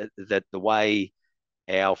that the way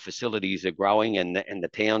our facilities are growing and the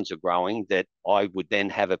towns are growing, that I would then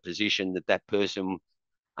have a position that person,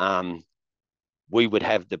 we would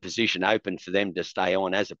have the position open for them to stay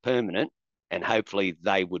on as a permanent, and hopefully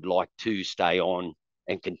they would like to stay on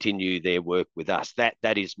and continue their work with us.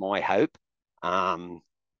 That is my hope.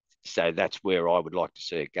 So that's where I would like to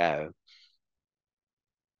see it go.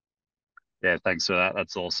 Yeah, thanks for that.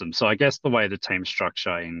 That's awesome. So I guess the way the team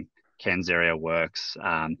structure in Ken's area works,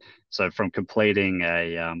 so from completing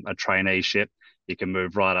a traineeship, you can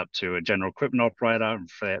move right up to a general equipment operator, and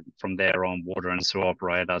from there on, water and sewer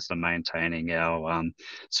operator, so maintaining our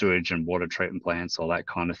sewage and water treatment plants, all that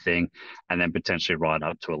kind of thing, and then potentially right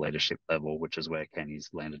up to a leadership level, which is where Kenny's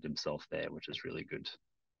landed himself there, which is really good.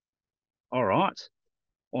 All right,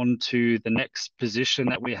 on to the next position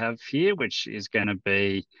that we have here, which is going to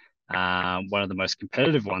be one of the most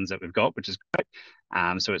competitive ones that we've got, which is great.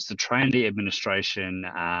 So it's the trainee administration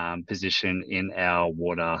position in our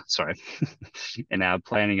in our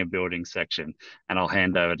planning and building section. And I'll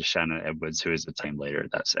hand over to Shannon Edwards, who is the team leader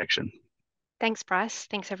of that section. Thanks, Bryce.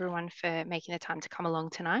 Thanks, everyone, for making the time to come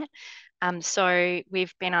along tonight. So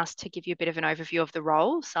we've been asked to give you a bit of an overview of the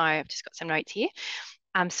role. So I've just got some notes here.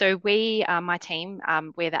 So we, my team,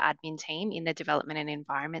 we're the admin team in the development and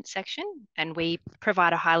environment section, and we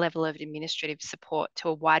provide a high level of administrative support to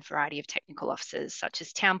a wide variety of technical officers, such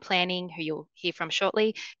as town planning, who you'll hear from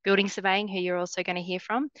shortly, building surveying, who you're also going to hear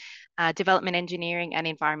from, development engineering, and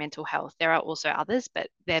environmental health. There are also others, but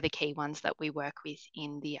they're the key ones that we work with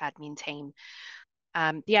in the admin team.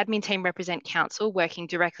 The admin team represent council working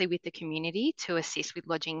directly with the community to assist with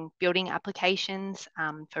lodging building applications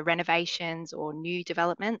for renovations or new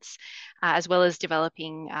developments, as well as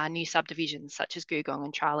developing new subdivisions such as Googong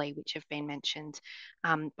and Charlie, which have been mentioned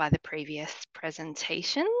by the previous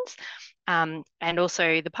presentations. And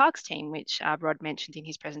also the parks team, which Rod mentioned in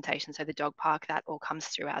his presentation. So the dog park, that all comes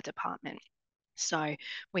through our department. So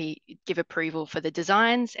we give approval for the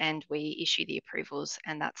designs and we issue the approvals,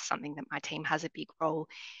 and that's something that my team has a big role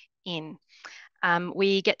in.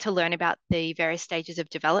 We get to learn about the various stages of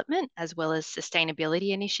development as well as sustainability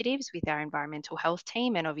initiatives with our environmental health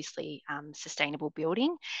team, and obviously sustainable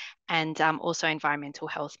building, and also environmental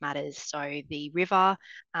health matters. So the river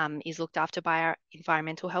is looked after by our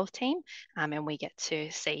environmental health team, and we get to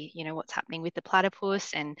see, what's happening with the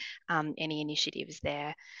platypus and any initiatives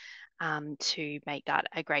there to make that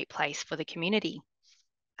a great place for the community.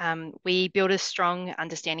 We build a strong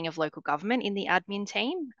understanding of local government in the admin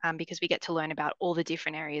team because we get to learn about all the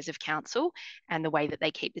different areas of council and the way that they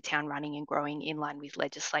keep the town running and growing in line with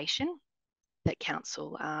legislation that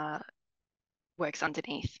council works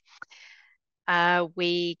underneath.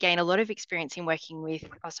 We gain a lot of experience in working with,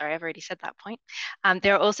 I've already said that point.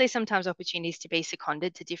 There are also sometimes opportunities to be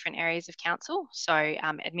seconded to different areas of council. So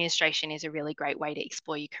administration is a really great way to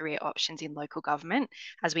explore your career options in local government,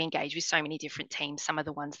 as we engage with so many different teams. Some of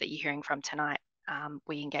the ones that you're hearing from tonight,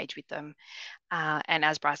 we engage with them. And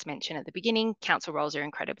as Bryce mentioned at the beginning, council roles are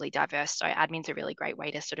incredibly diverse. So admin's a really great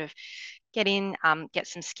way to sort of get in, get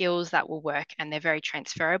some skills that will work, and they're very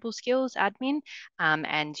transferable skills, admin,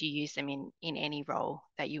 and you use them in any role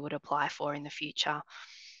that you would apply for in the future.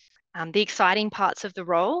 The exciting parts of the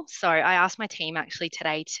role. So I asked my team actually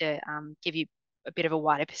today to give you a bit of a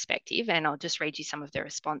wider perspective, and I'll just read you some of the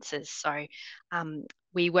responses. So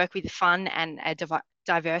we work with fun and a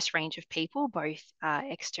diverse range of people, both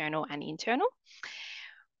external and internal.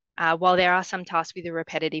 While there are some tasks with a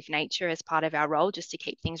repetitive nature as part of our role just to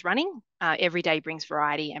keep things running, every day brings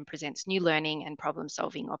variety and presents new learning and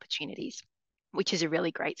problem-solving opportunities, which is a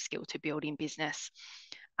really great skill to build in business.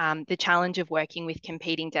 The challenge of working with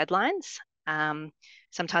competing deadlines.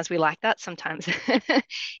 Sometimes we like that. Sometimes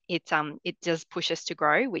it does push us to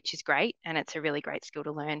grow, which is great, and it's a really great skill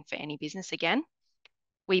to learn for any business again.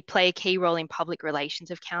 We play a key role in public relations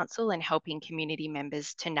of council and helping community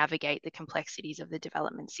members to navigate the complexities of the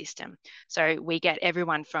development system. So we get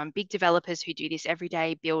everyone from big developers who do this every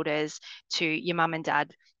day, builders, to your mum and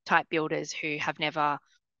dad type builders who have never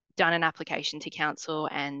done an application to council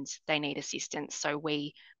and they need assistance. So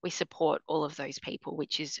we support all of those people,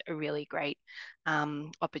 which is a really great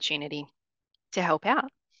opportunity to help out.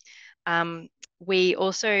 We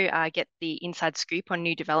also get the inside scoop on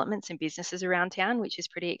new developments and businesses around town, which is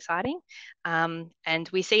pretty exciting. And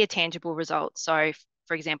we see a tangible result. So,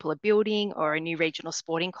 for example, a building or a new regional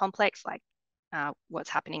sporting complex like what's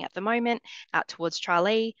happening at the moment out towards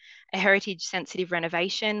Tralee, a heritage sensitive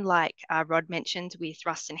renovation like Rod mentioned with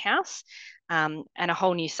Ruston House, and a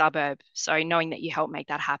whole new suburb. So knowing that you help make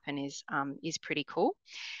that happen is pretty cool.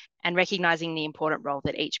 And recognising the important role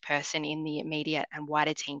that each person in the immediate and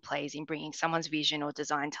wider team plays in bringing someone's vision or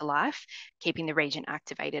design to life, keeping the region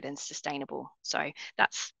activated and sustainable. So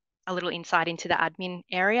that's a little insight into the admin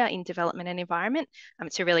area in development and environment.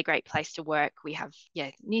 It's a really great place to work. We have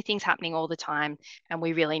new things happening all the time, and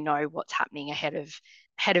we really know what's happening ahead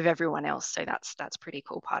of everyone else. So that's pretty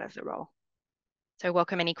cool part of the role. So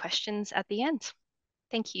welcome any questions at the end.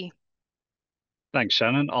 Thank you. Thanks,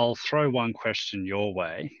 Shannon. I'll throw one question your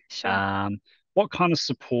way. Sure. What kind of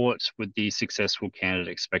support would the successful candidate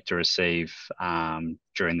expect to receive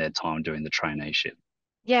during their time doing the traineeship?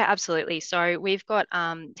 Yeah, absolutely. So we've got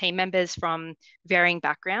team members from varying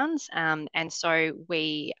backgrounds, and so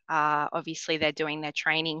we are obviously they're doing their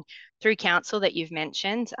training through council that you've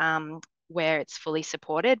mentioned, where it's fully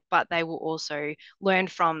supported, but they will also learn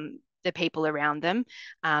from the people around them,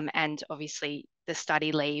 and obviously the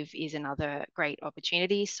study leave is another great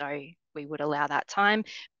opportunity. So we would allow that time,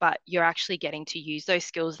 but you're actually getting to use those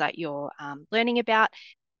skills that you're learning about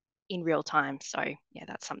in real time. So yeah,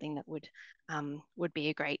 that's something that would be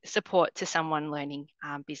a great support to someone learning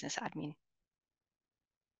business admin.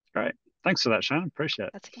 Great. Thanks for that, Shannon. Appreciate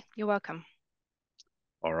it. That's okay. You're welcome.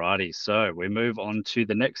 Alrighty, so we move on to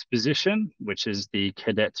the next position, which is the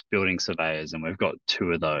cadet building surveyors, and we've got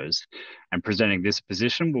 2 of those. And presenting this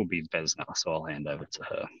position will be Vesna, so I'll hand over to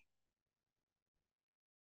her.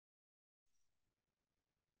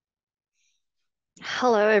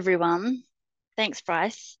 Hello, everyone. Thanks,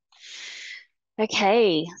 Bryce.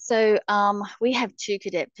 Okay, so we have 2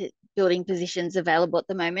 cadet building positions available at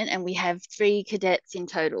the moment, and we have 3 cadets in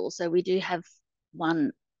total. So we do have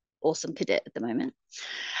 1 awesome cadet at the moment.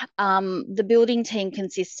 The building team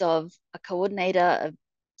consists of a coordinator, a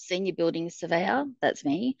senior building surveyor, that's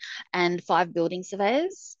me, and 5 building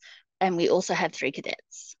surveyors. And we also have 3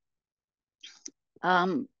 cadets.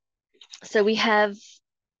 So we have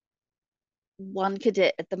 1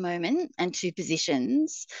 cadet at the moment and 2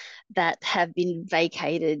 positions that have been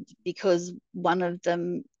vacated because one of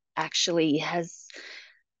them actually has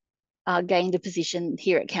gained a position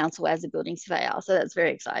here at council as a building surveyor. So that's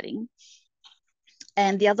very exciting.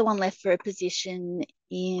 And the other one left for a position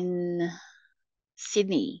in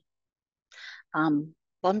Sydney,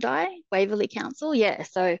 Bondi, Waverley Council. Yeah,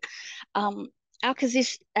 so our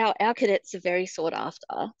cadets are very sought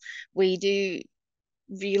after. We do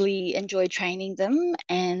really enjoy training them,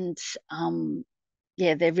 and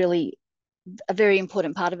yeah, they're really a very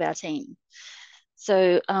important part of our team.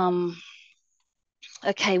 So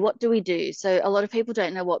okay, what do we do? So a lot of people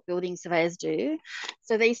don't know what building surveyors do.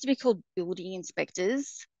 So they used to be called building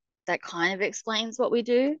inspectors. That kind of explains what we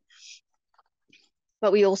do.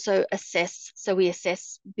 But we also assess, so we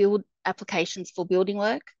assess build applications for building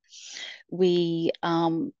work. We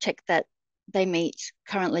check that they meet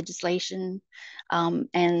current legislation,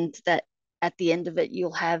 and that at the end of it,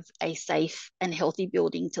 you'll have a safe and healthy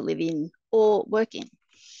building to live in or work in.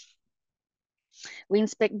 We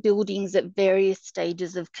inspect buildings at various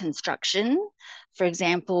stages of construction. For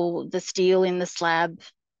example, the steel in the slab,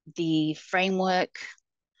 the framework,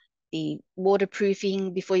 the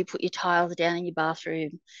waterproofing before you put your tiles down in your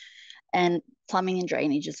bathroom, and plumbing and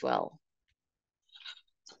drainage as well.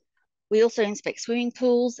 We also inspect swimming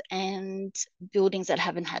pools and buildings that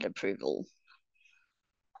haven't had approval.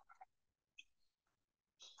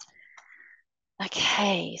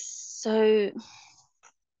 Okay, so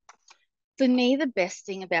for me, the best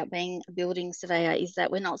thing about being a building surveyor is that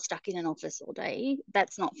we're not stuck in an office all day.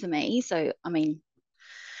 That's not for me. So, I mean,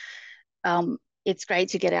 it's great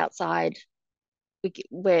to get outside.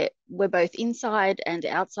 We're both inside and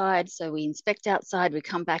outside. So we inspect outside, we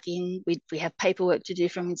come back in, we have paperwork to do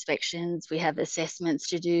from inspections, we have assessments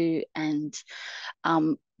to do, and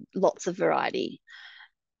lots of variety.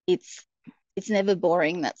 It's never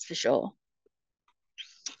boring, that's for sure.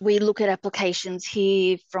 We look at applications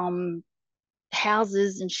here from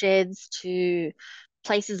houses and sheds to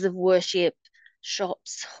places of worship,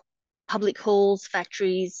 shops, public halls,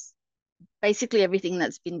 factories, basically everything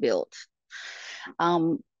that's been built.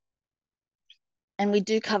 And we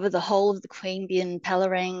do cover the whole of the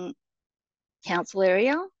Queanbeyan-Palerang council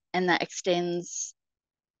area, and that extends,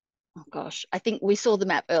 oh gosh, I think we saw the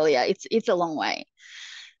map earlier. It's a long way.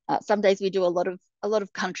 Some days we do a lot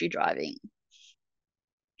of country driving.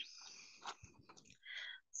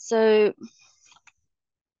 So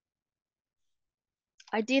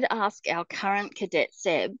I did ask our current cadet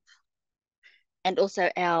Seb and also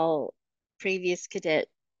our previous cadet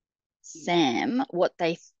Sam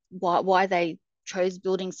why they chose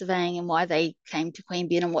building surveying and why they came to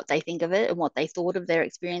Queanbeyan and what they think of it and what they thought of their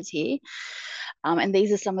experience here. And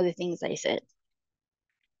these are some of the things they said.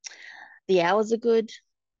 The hours are good.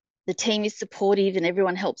 The team is supportive and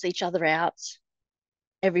everyone helps each other out.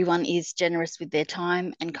 Everyone is generous with their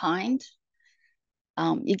time and kind.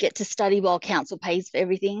 You get to study while council pays for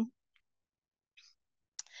everything.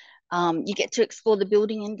 You get to explore the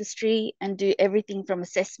building industry and do everything from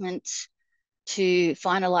assessment to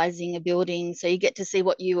finalising a building. So you get to see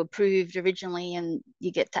what you approved originally and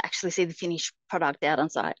you get to actually see the finished product out on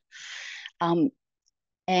site.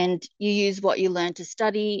 And you use what you learn to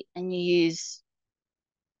study and you use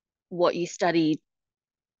what you study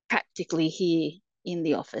practically here in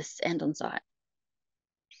the office and on site.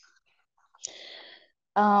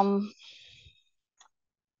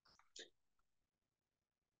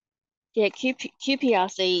 Yeah,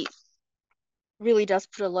 QPRC really does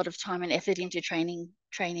put a lot of time and effort into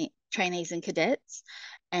trainees and cadets,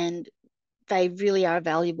 and they really are a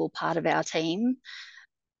valuable part of our team.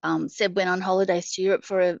 Seb went on holidays to Europe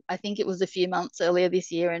for I think it was a few months earlier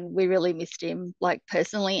this year, and we really missed him, like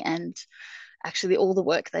personally, and actually all the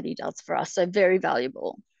work that he does for us. So very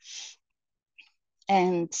valuable.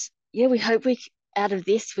 And yeah, we hope out of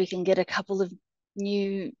this we can get a couple of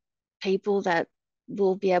new people that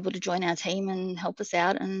will be able to join our team and help us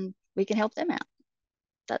out, and we can help them out.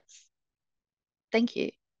 Thank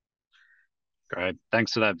you. Great.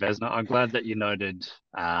 Thanks for that, Vesna. I'm glad that you noted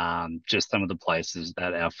just some of the places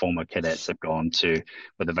that our former cadets have gone to,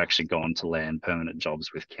 where they've actually gone to land permanent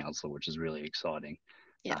jobs with council, which is really exciting.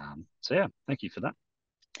 Yeah. So yeah, thank you for that.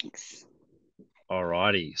 Thanks.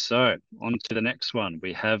 Alrighty, so on to the next one.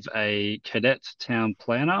 We have a cadet town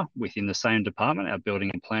planner within the same department, our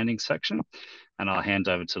building and planning section, and I'll hand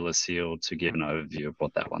over to Lucille to give an overview of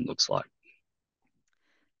what that one looks like.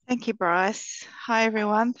 Thank you, Bryce. Hi,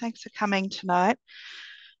 everyone. Thanks for coming tonight.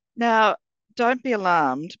 Now, don't be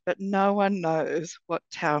alarmed, but no one knows what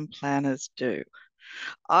town planners do.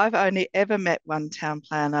 I've only ever met one town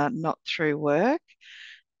planner, not through work.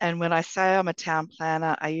 And when I say I'm a town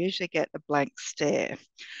planner, I usually get a blank stare.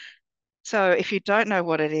 So if you don't know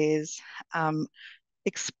what it is,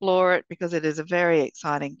 explore it because it is a very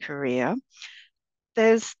exciting career.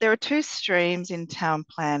 There are two streams in town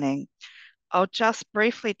planning. I'll just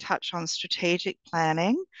briefly touch on strategic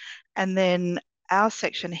planning, and then our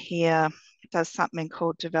section here does something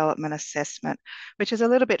called development assessment, which is a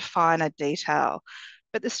little bit finer detail.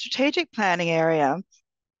 But the strategic planning area,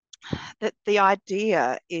 that the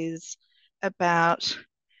idea is about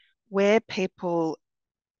where people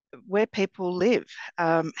live,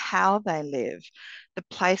 how they live, the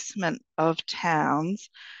placement of towns,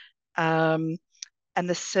 and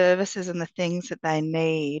the services and the things that they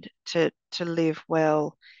need to live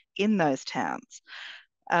well in those towns.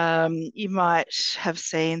 You might have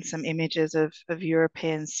seen some images of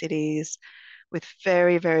European cities with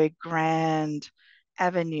very, very grand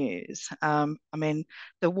avenues. I mean,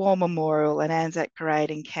 the War Memorial and Anzac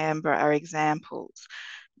Parade in Canberra are examples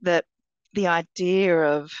that the idea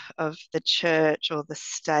of the church or the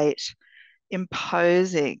state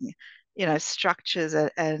imposing, structures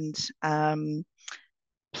and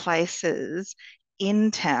places in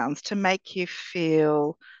towns to make you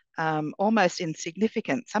feel almost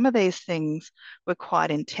insignificant. Some of these things were quite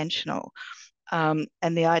intentional. And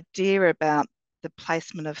the idea about the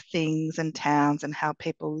placement of things and towns and how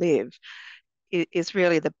people live is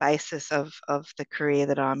really the basis of the career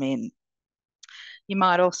that I'm in. You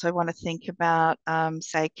might also want to think about,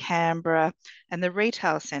 say, Canberra and the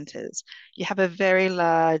retail centres. You have a very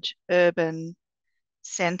large urban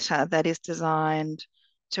centre that is designed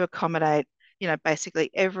to accommodate, basically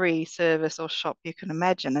every service or shop you can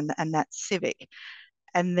imagine, and that's civic.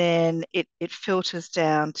 And then it filters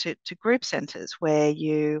down to group centres where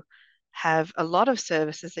you have a lot of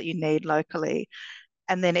services that you need locally.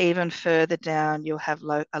 And then even further down, you'll have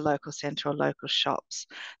a local centre or local shops.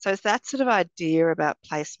 So it's that sort of idea about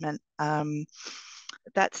placement.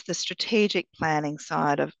 That's the strategic planning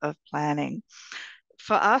side of planning.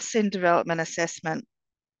 For us in development assessment,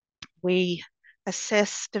 we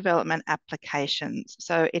assess development applications.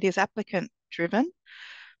 So it is applicant driven.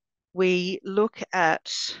 We look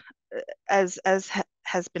at, as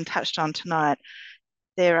has been touched on tonight,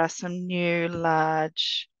 there are some new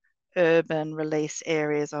large urban release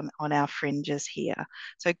areas on our fringes here.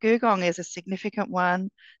 So Googong is a significant one,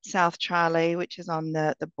 South Charlie, which is on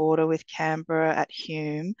the border with Canberra at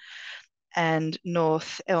Hume, and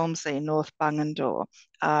North Elmsley, North Bungendore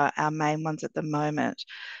are our main ones at the moment.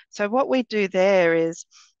 So what we do there is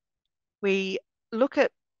we look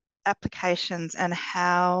at applications and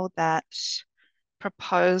how that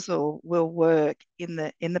proposal will work in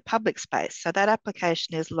the public space. So that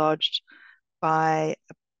application is lodged by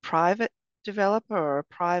a private developer or a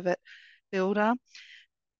private builder,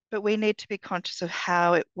 but we need to be conscious of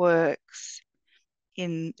how it works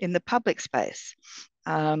in the public space.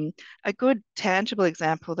 A good tangible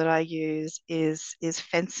example that I use is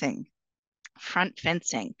fencing, front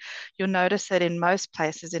fencing. You'll notice that in most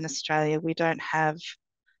places in Australia, we don't have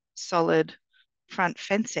solid front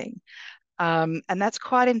fencing. And that's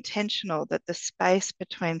quite intentional, that the space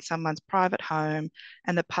between someone's private home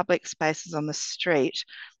and the public spaces on the street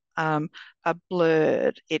are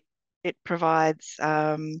blurred. It provides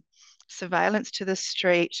surveillance to the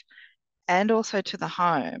street and also to the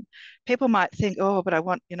home. People might think, oh, but I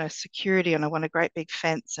want, security and I want a great big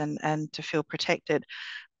fence and to feel protected.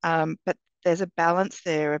 But there's a balance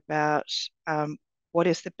there about what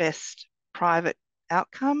is the best private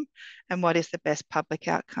outcome and what is the best public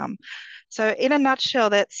outcome. So in a nutshell,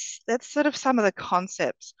 that's sort of some of the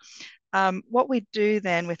concepts. What we do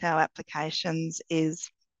then with our applications is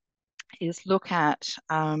look at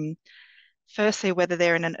firstly whether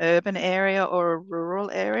they're in an urban area or a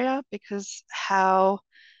rural area, because how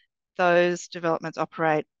those developments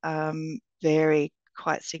operate vary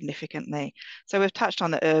quite significantly. So we've touched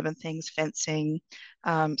on the urban things: fencing,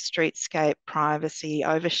 streetscape, privacy,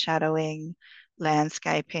 overshadowing,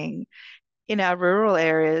 landscaping. In our rural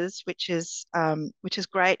areas, which is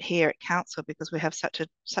great here at council because we have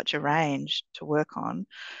such a range to work on.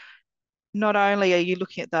 Not only are you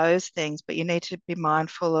looking at those things, but you need to be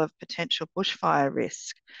mindful of potential bushfire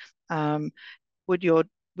risk. Would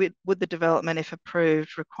the development, if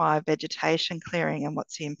approved, require vegetation clearing, and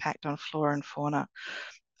what's the impact on flora and fauna?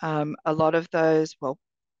 A lot of those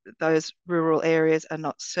rural areas are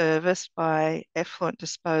not serviced by effluent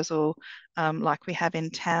disposal like we have in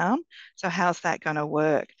town. So how's that going to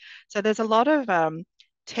work? So there's a lot of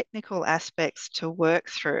technical aspects to work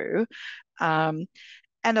through,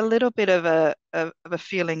 and a little bit of a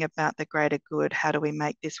feeling about the greater good. How do we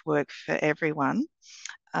make this work for everyone?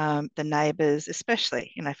 The neighbours,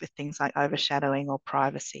 especially, for things like overshadowing or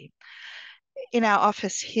privacy. In our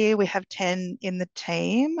office here, we have 10 in the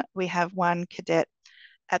team. We have one cadet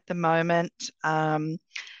at the moment.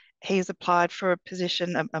 He's applied for a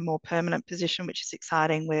position, a more permanent position, which is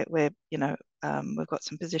exciting. We've got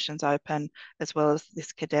some positions open as well as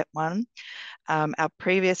this cadet one. Our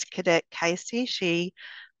previous cadet, Casey, she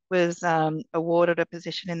was awarded a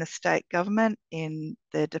position in the state government in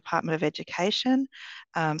the Department of Education.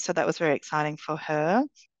 So that was very exciting for her.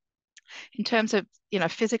 In terms of,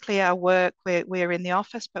 physically our work, we're in the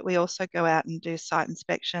office, but we also go out and do site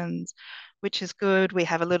inspections, which is good. We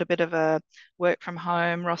have a little bit of a work from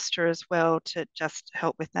home roster as well to just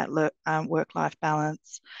help with that work-life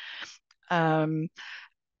balance.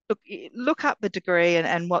 Look up the degree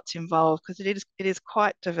and what's involved, because it is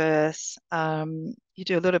quite diverse. You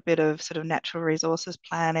do a little bit of sort of natural resources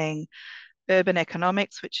planning, urban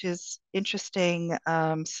economics, which is interesting,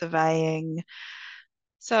 surveying.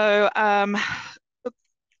 So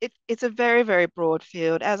it's a very, very broad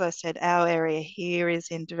field. As I said, our area here is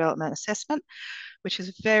in development assessment, which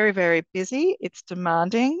is very, very busy. It's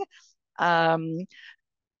demanding,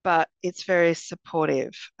 but it's very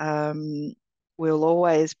supportive. We'll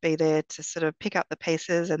always be there to sort of pick up the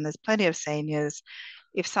pieces, and there's plenty of seniors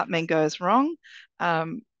if something goes wrong,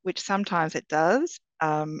 which sometimes it does.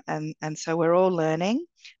 And so we're all learning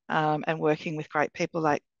and working with great people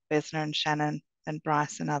like Besna and Shannon and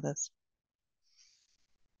Bryce and others.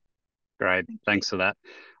 Great, thanks for that.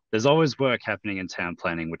 There's always work happening in town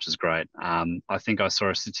planning, which is great. I think I saw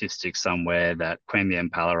a statistic somewhere that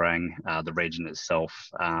Queanbeyan-Palerang, the region itself,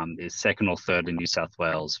 is second or third in New South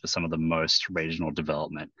Wales for some of the most regional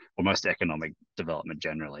development or most economic development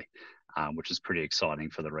generally, which is pretty exciting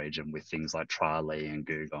for the region, with things like Tralee and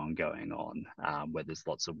Googong going on, where there's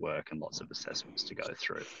lots of work and lots of assessments to go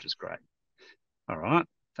through, which is great. All right,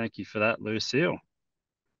 thank you for that, Lucille.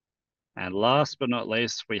 And last but not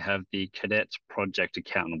least, we have the Cadet Project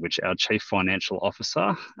Accountant, which our Chief Financial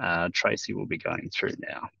Officer, Tracy, will be going through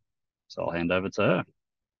now. So I'll hand over to her.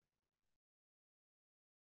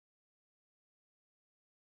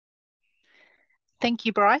 Thank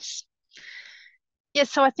you, Bryce.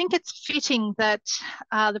 Yes, so I think it's fitting that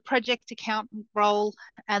the project accountant role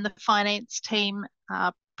and the finance team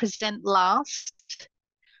present last.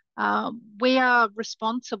 We are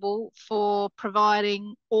responsible for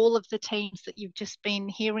providing all of the teams that you've just been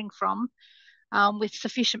hearing from with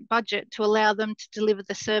sufficient budget to allow them to deliver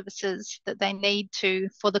the services that they need to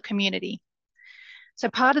for the community. So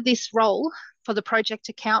part of this role for the project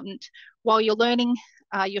accountant, while you're learning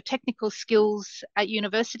your technical skills at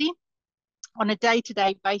university. On a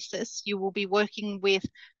day-to-day basis, you will be working with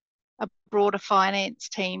a broader finance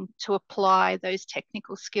team to apply those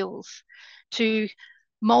technical skills to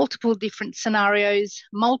multiple different scenarios,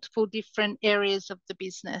 multiple different areas of the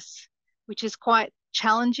business, which is quite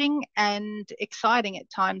challenging and exciting at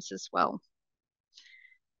times as well.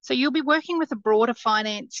 So you'll be working with a broader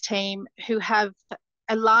finance team who have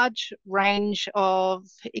a large range of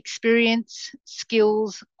experience,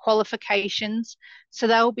 skills, qualifications. So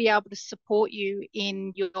they'll be able to support you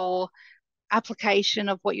in your application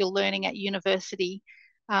of what you're learning at university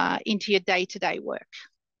into your day-to-day work.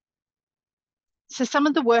 So some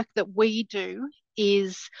of the work that we do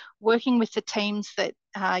is working with the teams that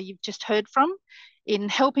you've just heard from in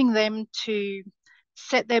helping them to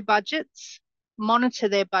set their budgets, monitor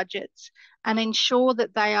their budgets, and ensure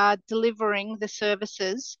that they are delivering the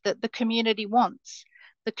services that the community wants.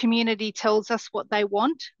 The community tells us what they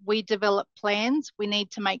want. We develop plans. We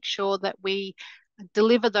need to make sure that we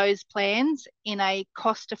deliver those plans in a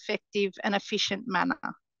cost-effective and efficient manner.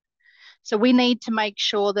 So we need to make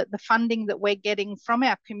sure that the funding that we're getting from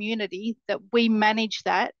our community, that we manage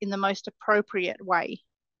that in the most appropriate way.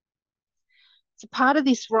 So part of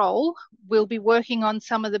this role, we'll be working on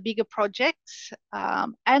some of the bigger projects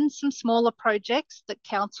and some smaller projects that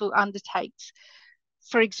council undertakes.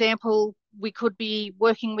 For example, we could be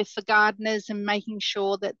working with the gardeners and making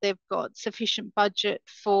sure that they've got sufficient budget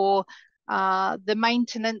for the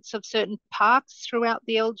maintenance of certain parks throughout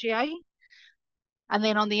the LGA. And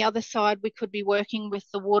then on the other side, we could be working with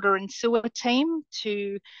the water and sewer team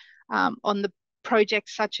to on the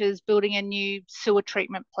projects such as building a new sewer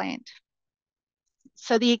treatment plant.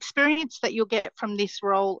 So the experience that you'll get from this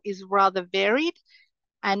role is rather varied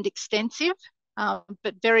and extensive,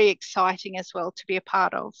 but very exciting as well to be a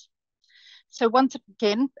part of. So once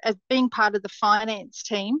again, as being part of the finance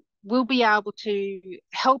team, we'll be able to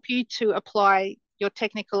help you to apply your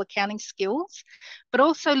technical accounting skills, but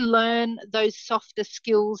also learn those softer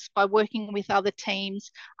skills by working with other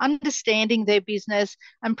teams, understanding their business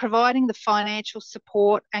and providing the financial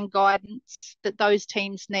support and guidance that those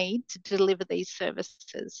teams need to deliver these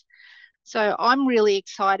services. So I'm really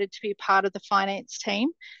excited to be a part of the finance team,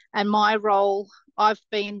 and my role, I've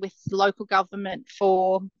been with local government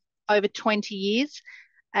for over 20 years,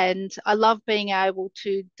 and I love being able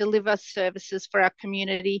to deliver services for our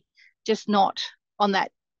community, just not on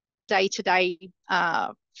that day-to-day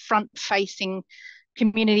front-facing,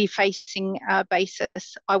 community-facing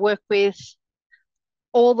basis. I work with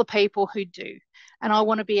all the people who do, and I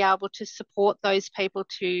want to be able to support those people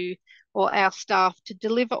to, or our staff, to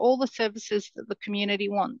deliver all the services that the community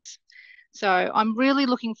wants. So I'm really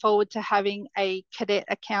looking forward to having a cadet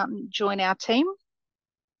accountant join our team.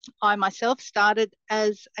 I myself started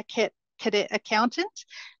as a cadet accountant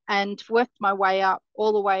and worked my way up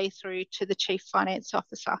all the way through to the Chief Finance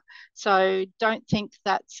Officer. So don't think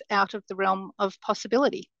that's out of the realm of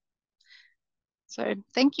possibility. So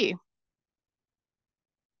thank you.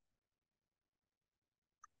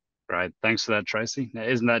 Great. Thanks for that, Tracy. Now,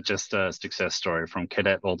 isn't that just a success story from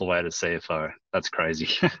cadet all the way to CFO? That's crazy.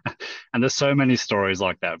 And there's so many stories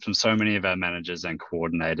like that from so many of our managers and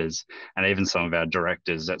coordinators, and even some of our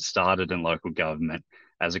directors that started in local government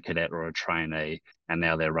as a cadet or a trainee, and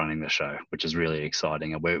now they're running the show, which is really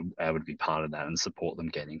exciting. And we're able to be part of that and support them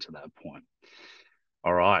getting to that point.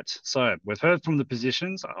 All right, so we've heard from the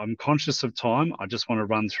positions. I'm conscious of time. I just want to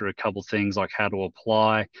run through a couple of things like how to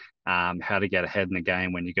apply, how to get ahead in the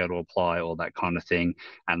game when you go to apply, all that kind of thing.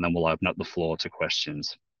 And then we'll open up the floor to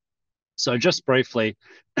questions. So just briefly,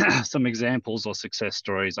 some examples or success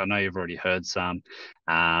stories. I know you've already heard some,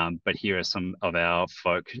 but here are some of our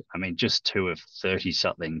folk. I mean, just 2 of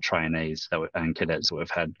 30-something trainees and cadets that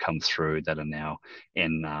we've had come through that are now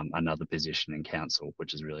in another position in council,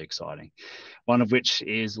 which is really exciting. One of which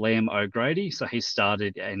is Liam O'Grady. So he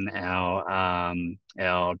started in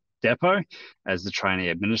our depot as the trainee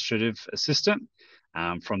administrative assistant.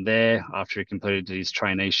 From there, after he completed his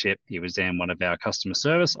traineeship, he was then one of our customer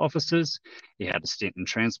service officers. He had a stint in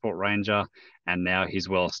Transport Ranger, and now he's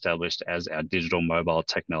well established as our digital mobile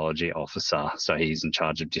technology officer. So he's in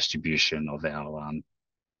charge of distribution of our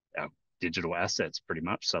digital assets, pretty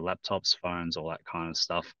much. So laptops, phones, all that kind of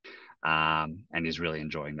stuff. And he's really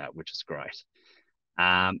enjoying that, which is great.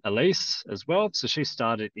 Elise as well. So she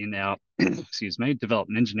started in our,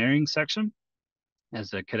 development engineering section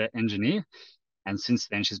as a cadet engineer. And since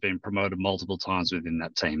then, she's been promoted multiple times within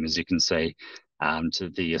that team, as you can see, to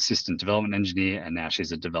the assistant development engineer, and now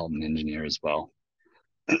she's a development engineer as well.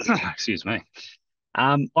 Excuse me.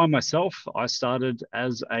 I myself, I started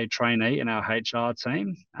as a trainee in our HR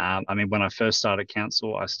team. I mean, when I first started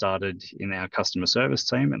council, I started in our customer service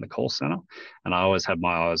team in the call center, and I always had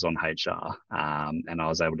my eyes on HR. And I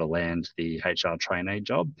was able to land the HR trainee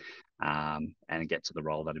job and get to the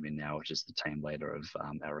role that I'm in now, which is the team leader of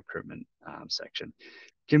our recruitment section.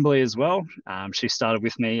 Kimberly as well. She started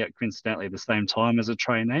with me at coincidentally the same time as a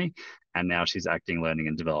trainee, and now she's acting learning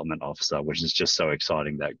and development officer, which is just so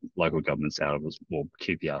exciting that local government's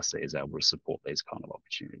QPRC is able to support these kind of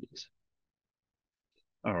opportunities.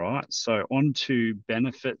 All right, so on to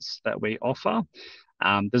benefits that we offer.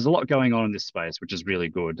 There's a lot going on in this space, which is really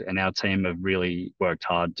good. And our team have really worked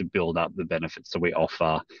hard to build up the benefits that we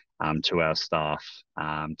offer to our staff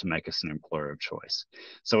to make us an employer of choice.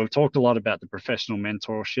 So we've talked a lot about the professional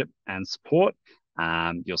mentorship and support.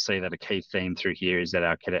 You'll see that a key theme through here is that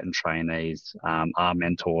our cadet and trainees are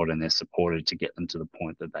mentored and they're supported to get them to the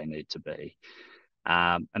point that they need to be.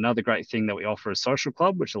 Another great thing that we offer is social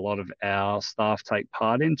club, which a lot of our staff take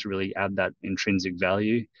part in to really add that intrinsic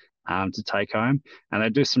value to take home, and they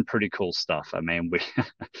do some pretty cool stuff. I mean,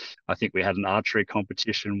 I think we had an archery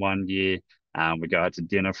competition one year. We go out to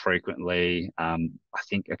dinner frequently. I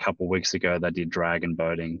think a couple of weeks ago they did dragon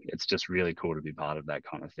boating. It's just really cool to be part of that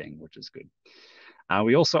kind of thing, which is good.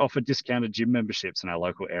 We also offer discounted gym memberships in our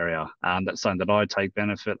local area. That's something that I take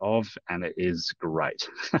benefit of, and it is great.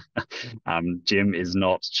 Gym is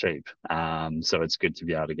not cheap, so it's good to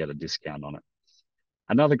be able to get a discount on it.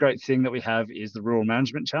 Another great thing that we have is the Rural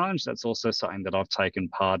Management Challenge. That's also something that I've taken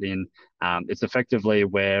part in. It's effectively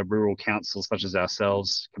where rural councils such as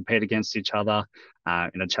ourselves compete against each other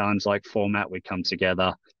in a challenge-like format. We come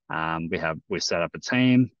together, we set up a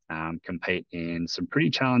team, compete in some pretty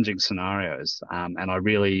challenging scenarios. And I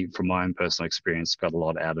really, from my own personal experience, got a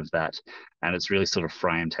lot out of that. And it's really sort of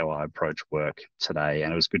framed how I approach work today.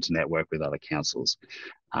 And it was good to network with other councils,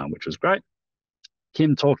 which was great.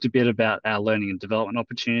 Kim talked a bit about our learning and development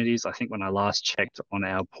opportunities. I think when I last checked on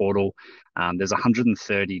our portal, there's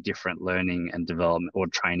 130 different learning and development or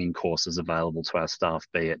training courses available to our staff,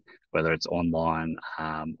 be it whether it's online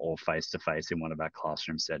or face-to-face in one of our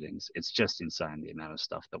classroom settings. It's just insane the amount of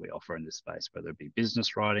stuff that we offer in this space, whether it be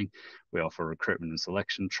business writing, we offer recruitment and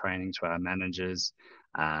selection training to our managers,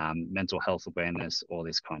 mental health awareness, all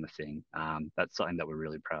this kind of thing. That's something that we're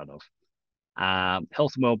really proud of.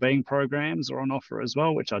 Health and wellbeing programs are on offer as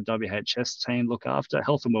well, which our WHS team look after.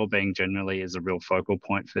 Health and wellbeing generally is a real focal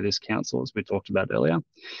point for this council, as we talked about earlier.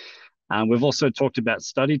 We've also talked about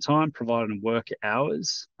study time, providing work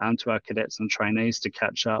hours to our cadets and trainees to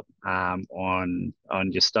catch up on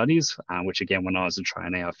your studies, which again, when I was a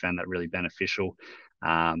trainee, I found that really beneficial.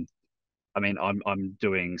 I mean, I'm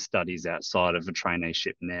doing studies outside of a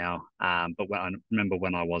traineeship now, but I remember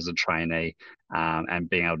when I was a trainee and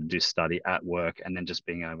being able to do study at work and then just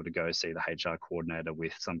being able to go see the HR coordinator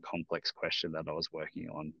with some complex question that I was working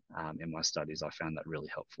on in my studies, I found that really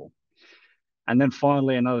helpful. And then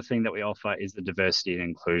finally, another thing that we offer is the Diversity and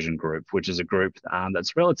Inclusion Group, which is a group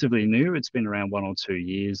that's relatively new. It's been around 1 or 2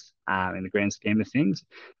 years in the grand scheme of things.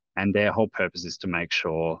 And their whole purpose is to make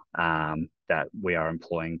sure that we are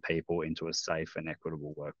employing people into a safe and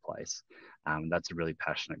equitable workplace. That's a really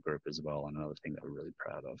passionate group as well, another thing that we're really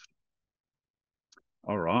proud of.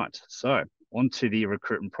 All right, so on to the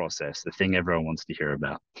recruitment process, the thing everyone wants to hear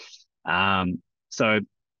about. So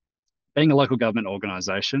being a local government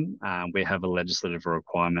organisation, we have a legislative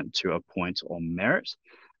requirement to appoint on merit.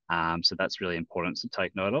 So that's really important to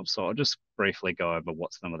take note of. So I'll just briefly go over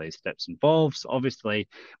what some of these steps involve. So obviously,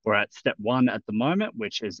 we're at step 1 at the moment,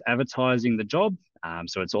 which is advertising the job.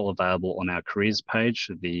 So it's all available on our careers page,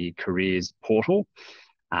 the careers portal.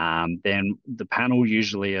 Then the panel,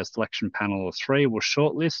 usually a selection panel of 3, will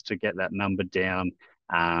shortlist to get that number down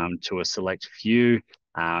to a select few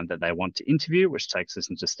that they want to interview, which takes us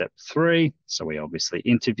into step 3. So we obviously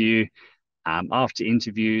interview. After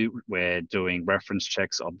interview, we're doing reference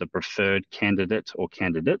checks of the preferred candidate or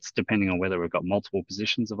candidates, depending on whether we've got multiple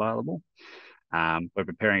positions available. We're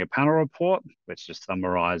preparing a panel report, which just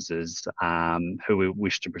summarises who we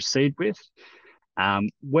wish to proceed with.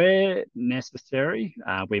 Where necessary,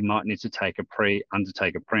 we might need to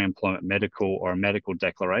undertake a pre-employment medical or a medical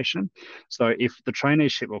declaration. So if the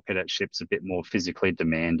traineeship or cadetship's a bit more physically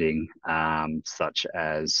demanding, such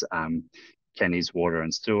as Kenny's water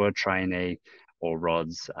and sewer trainee or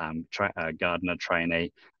Rod's gardener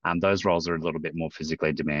trainee, those roles are a little bit more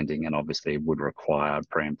physically demanding and obviously would require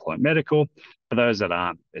pre-employment medical. For those that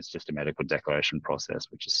aren't, it's just a medical declaration process,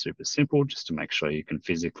 which is super simple, just to make sure you can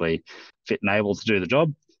physically fit and able to do the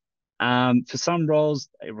job. For some roles,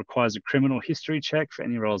 it requires a criminal history check for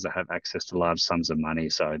any roles that have access to large sums of money.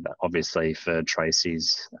 So obviously for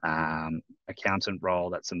Tracy's accountant role,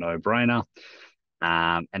 that's a no-brainer.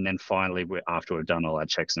 And then finally, after we've done all our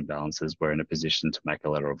checks and balances, we're in a position to make a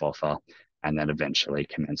letter of offer and then eventually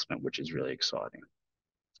commencement, which is really exciting.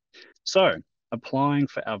 So applying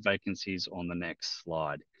for our vacancies on the next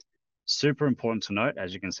slide. Super important to note,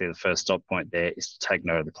 as you can see, the first stop point there is to take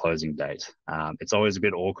note of the closing date. It's always a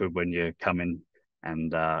bit awkward when you come in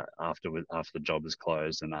and after the job is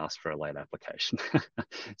closed and ask for a late application.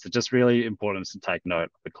 So just really important to take note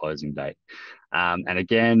of the closing date. And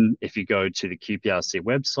again, if you go to the QPRC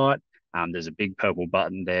website, there's a big purple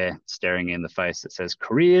button there staring in the face that says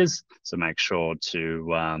careers. So make sure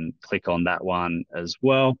to click on that one as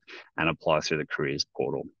well and apply through the careers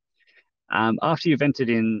portal. After you've entered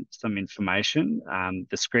in some information,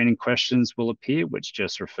 the screening questions will appear, which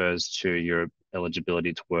just refers to your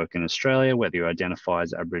eligibility to work in Australia, whether you identify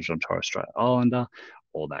as Aboriginal or Torres Strait Islander,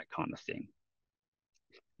 or that kind of thing.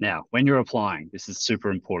 Now, when you're applying, this is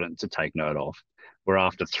super important to take note of. We're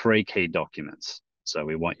after 3 key documents. So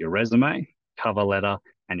we want your resume, cover letter,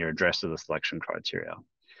 and your address to the selection criteria.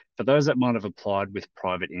 For those that might have applied with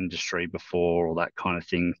private industry before or that kind of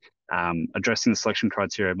thing, addressing the selection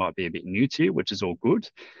criteria might be a bit new to you, which is all good.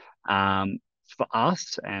 For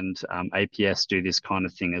us, and APS do this kind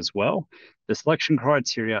of thing as well, the selection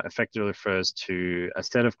criteria effectively refers to a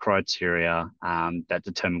set of criteria that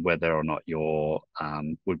determine whether or not you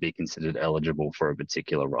would be considered eligible for a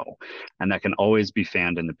particular role. And that can always be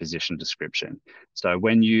found in the position description. So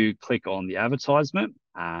when you click on the advertisement,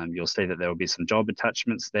 you'll see that there will be some job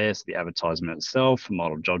attachments there. So the advertisement itself,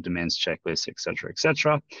 model job demands checklist, et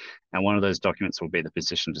cetera, and one of those documents will be the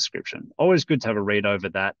position description. Always good to have a read over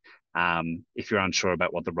that. If you're unsure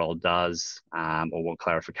about what the role does or what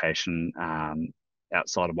clarification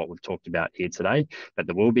outside of what we've talked about here today, but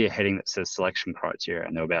there will be a heading that says selection criteria,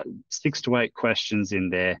 and there are about 6 to 8 questions in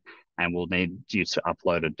there, and we'll need you to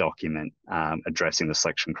upload a document addressing the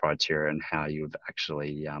selection criteria and how you've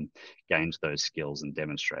actually gained those skills and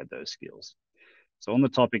demonstrated those skills. So on the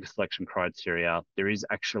topic of selection criteria, there is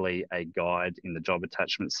actually a guide in the job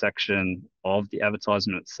attachment section of the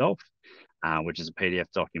advertisement itself, which is a PDF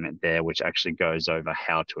document there, which actually goes over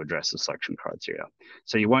how to address the selection criteria.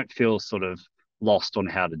 So you won't feel sort of lost on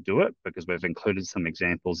how to do it, because we've included some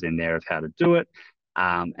examples in there of how to do it.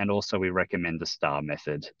 And also we recommend the STAR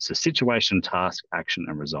method. So situation, task, action,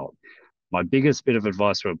 and result. My biggest bit of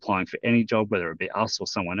advice for applying for any job, whether it be us or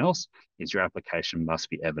someone else, is your application must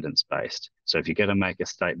be evidence-based. So if you're going to make a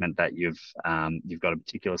statement that you've got a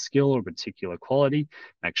particular skill or a particular quality,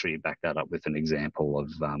 make sure you back that up with an example of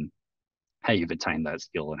how you've attained that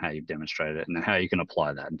skill and how you've demonstrated it, and then how you can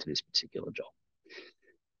apply that into this particular job.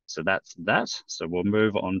 So that's that. So we'll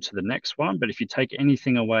move on to the next one. But if you take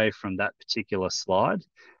anything away from that particular slide,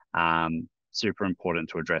 super important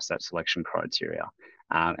to address that selection criteria.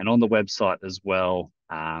 And on the website as well,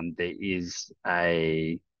 there is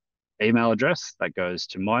a email address that goes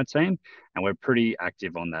to my team, and we're pretty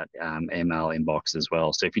active on that email inbox as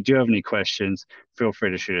well. So if you do have any questions, feel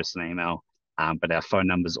free to shoot us an email. But our phone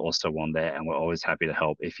number is also on there, and we're always happy to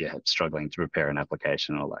help if you're struggling to prepare an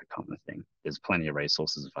application or that kind of thing. There's plenty of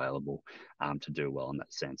resources available to do well in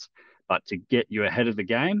that sense. But to get you ahead of the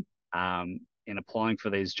game in applying for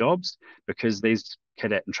these jobs, because these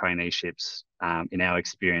cadet and traineeships, in our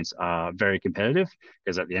experience, are very competitive,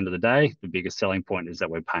 because at the end of the day, the biggest selling point is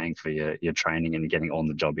that we're paying for your training and getting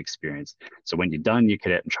on-the-job experience. So when you're done your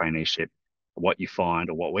cadet and traineeship, what you find,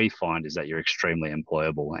 or what we find, is that you're extremely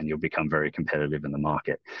employable and you'll become very competitive in the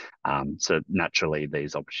market. So naturally,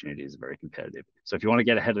 these opportunities are very competitive. So if you want to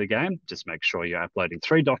get ahead of the game, just make sure you're uploading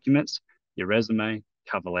 3 documents: your resume,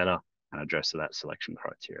 cover letter, and address to that selection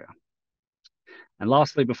criteria. And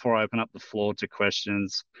lastly, before I open up the floor to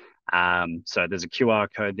questions, so there's a QR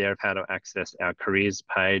code there of how to access our careers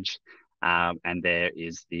page. And there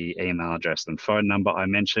is the email address and phone number I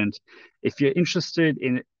mentioned. If you're interested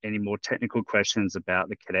in any more technical questions about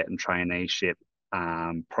the cadet and traineeship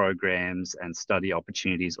programs and study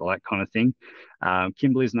opportunities, all that kind of thing,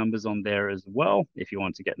 Kimberly's number's on there as well if you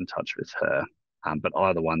want to get in touch with her. But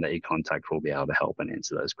either one that you contact will be able to help and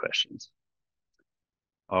answer those questions.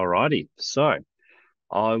 Alrighty, so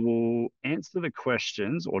I will answer the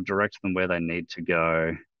questions or direct them where they need to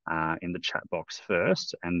go in the chat box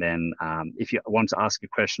first. And then if you want to ask a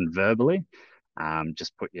question verbally,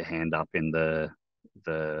 just put your hand up in the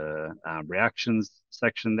reactions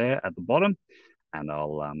section there at the bottom, and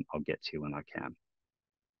I'll get to you when I can.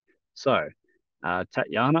 So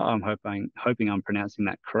Tatiana, I'm hoping I'm pronouncing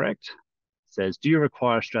that correct. says, do you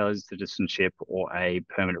require Australia's citizenship or a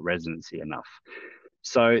permanent residency enough?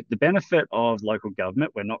 So the benefit of local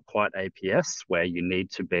government, we're not quite APS, where you need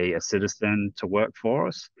to be a citizen to work for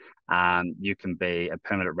us. You can be a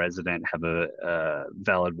permanent resident, have a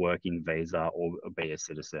valid working visa, or be a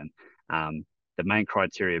citizen. The main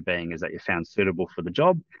criteria being is that you're found suitable for the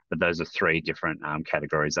job, but those are three different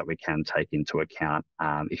categories that we can take into account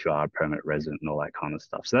if you are a permanent resident and all that kind of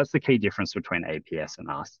stuff. So that's the key difference between APS and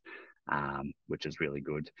us, which is really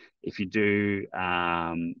good. If you do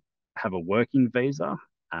have a working visa,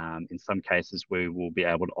 in some cases, we will be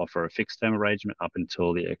able to offer a fixed term arrangement up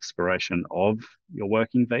until the expiration of your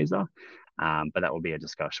working visa. But that will be a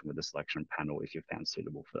discussion with the selection panel if you're found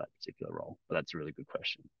suitable for that particular role. But that's a really good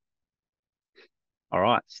question. All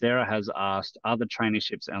right, Sarah has asked, are the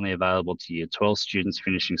traineeships only available to Year 12 students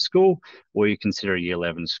finishing school, or you consider a Year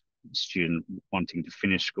 11 student wanting to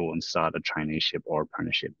finish school and start a traineeship or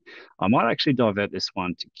apprenticeship? I might actually divert this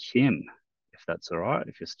one to Kim, if that's all right,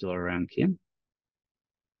 if you're still around, Kim.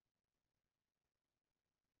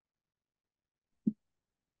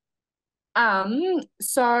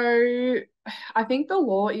 So I think the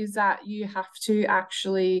law is that you have to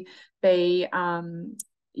actually be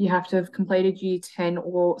you have to have completed year 10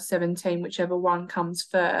 or 17, whichever one comes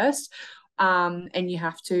first. And you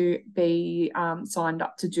have to be signed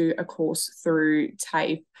up to do a course through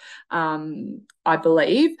TAFE, I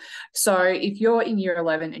believe. So if you're in year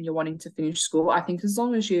 11 and you're wanting to finish school, I think as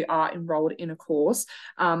long as you are enrolled in a course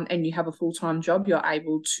and you have a full-time job, you're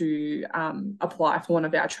able to apply for one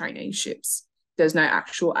of our traineeships. There's no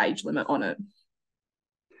actual age limit on it.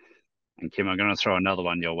 And Kim, I'm going to throw another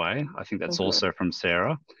one your way. I think that's also from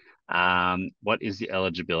Sarah. What is the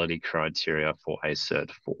eligibility criteria for a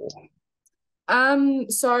Cert 4?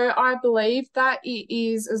 So I believe that it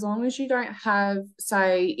is as long as you don't have,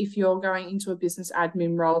 say, if you're going into a business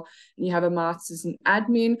admin role and you have a master's in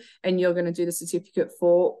admin and you're going to do the certificate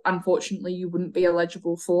for, unfortunately, you wouldn't be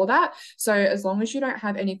eligible for that. So as long as you don't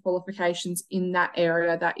have any qualifications in that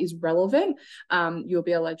area that is relevant, you'll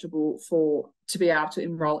be eligible to be able to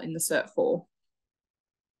enroll in the Cert 4.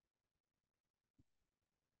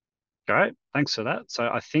 Great, thanks for that. So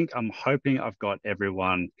I'm hoping I've got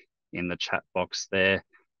everyone in the chat box there.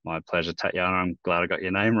 My pleasure, Tatiana. I'm glad I got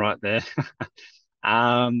your name right there.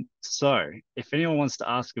 So if anyone wants to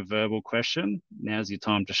ask a verbal question, now's your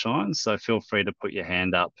time to shine. So feel free to put your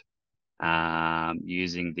hand up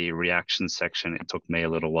using the reaction section. It took me a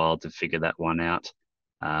little while to figure that one out.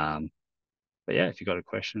 But yeah, if you've got a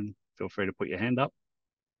question, feel free to put your hand up.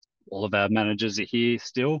 All of our managers are here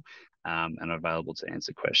still and are available to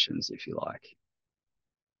answer questions if you like.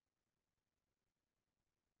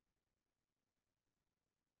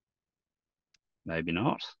 Maybe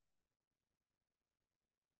not.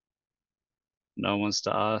 No one wants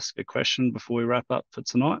to ask a question before we wrap up for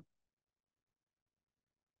tonight?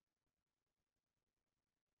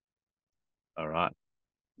 All right,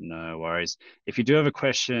 no worries. If you do have a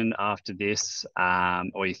question after this,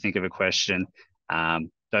 or you think of a question,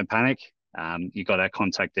 don't panic. You got our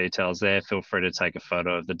contact details there. Feel free to take a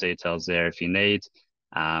photo of the details there if you need.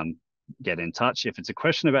 Get in touch. If it's a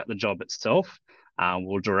question about the job itself,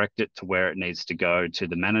 we'll direct it to where it needs to go to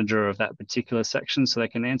the manager of that particular section so they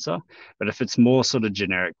can answer. But if it's more sort of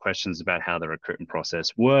generic questions about how the recruitment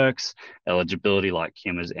process works, eligibility like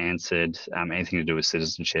Kim has answered, anything to do with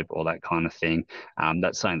citizenship, all that kind of thing,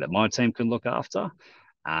 that's something that my team can look after.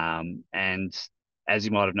 And as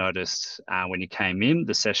you might have noticed when you came in,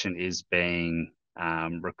 the session is being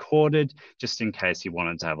recorded just in case you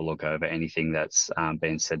wanted to have a look over anything that's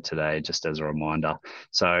been said today, just as a reminder.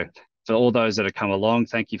 So for all those that have come along,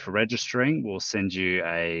 thank you for registering. We'll send you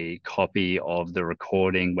a copy of the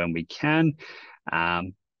recording when we can.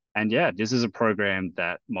 And yeah, this is a program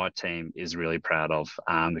that my team is really proud of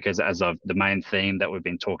because the main theme that we've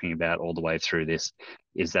been talking about all the way through this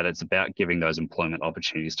is that it's about giving those employment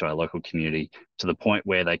opportunities to our local community to the point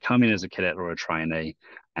where they come in as a cadet or a trainee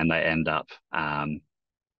and they end up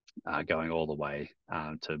going all the way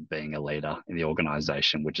to being a leader in the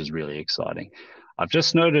organisation, which is really exciting. I've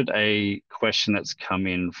just noted a question that's come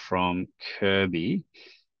in from Kirby.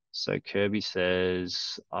 So Kirby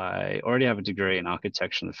says, I already have a degree in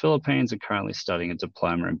architecture in the Philippines and currently studying a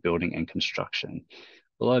diploma in building and construction.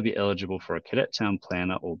 Will I be eligible for a cadet town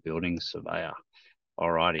planner or building surveyor?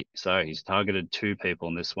 Alrighty, so he's targeted 2 people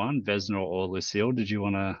on this one, Vesna or Lucille. Did you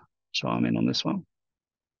want to chime in on this one?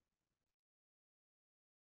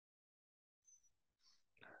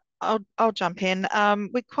 I'll jump in.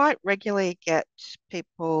 We quite regularly get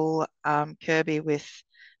people, Kirby, with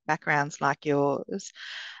backgrounds like yours,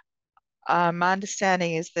 My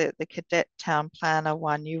understanding is that the cadet town planner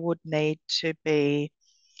one, you would need to be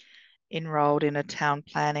enrolled in a town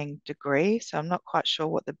planning degree. So I'm not quite sure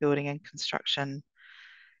what the building and construction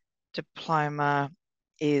diploma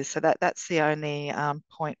is. So that's the only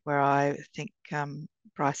point where I think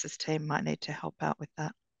Bryce's team might need to help out with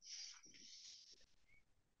that.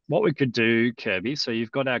 What we could do, Kirby, so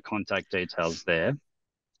you've got our contact details there.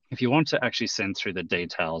 If you want to actually send through the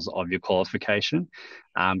details of your qualification,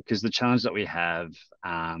 because the challenge that we have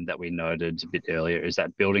that we noted a bit earlier is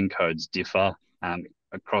that building codes differ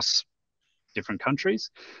across different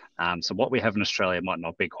countries. So what we have in Australia might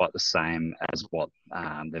not be quite the same as what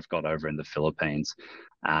they've got over in the Philippines.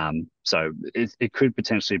 So it could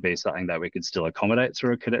potentially be something that we could still accommodate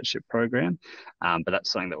through a cadetship program, but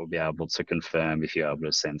that's something that we'll be able to confirm if you're able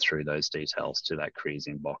to send through those details to that careers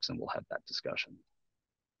inbox, and we'll have that discussion.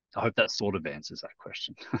 I hope that sort of answers that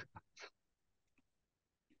question.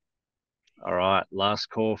 All right, last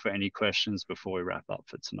call for any questions before we wrap up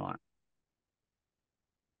for tonight.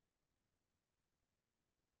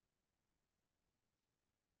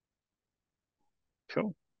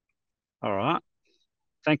 Cool. All right.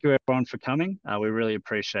 Thank you everyone for coming. We really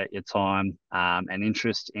appreciate your time and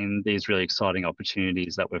interest in these really exciting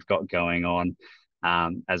opportunities that we've got going on.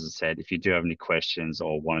 As I said, if you do have any questions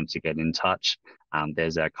or wanted to get in touch,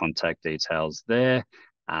 there's our contact details there.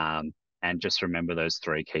 And just remember those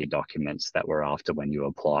 3 key documents that we're after when you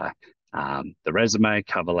apply. The resume,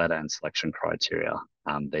 cover letter, and selection criteria.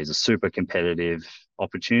 These are super competitive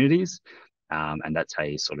opportunities, and that's how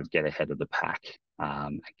you sort of get ahead of the pack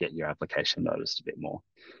and get your application noticed a bit more.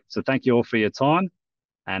 So thank you all for your time,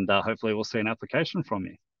 and hopefully we'll see an application from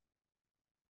you.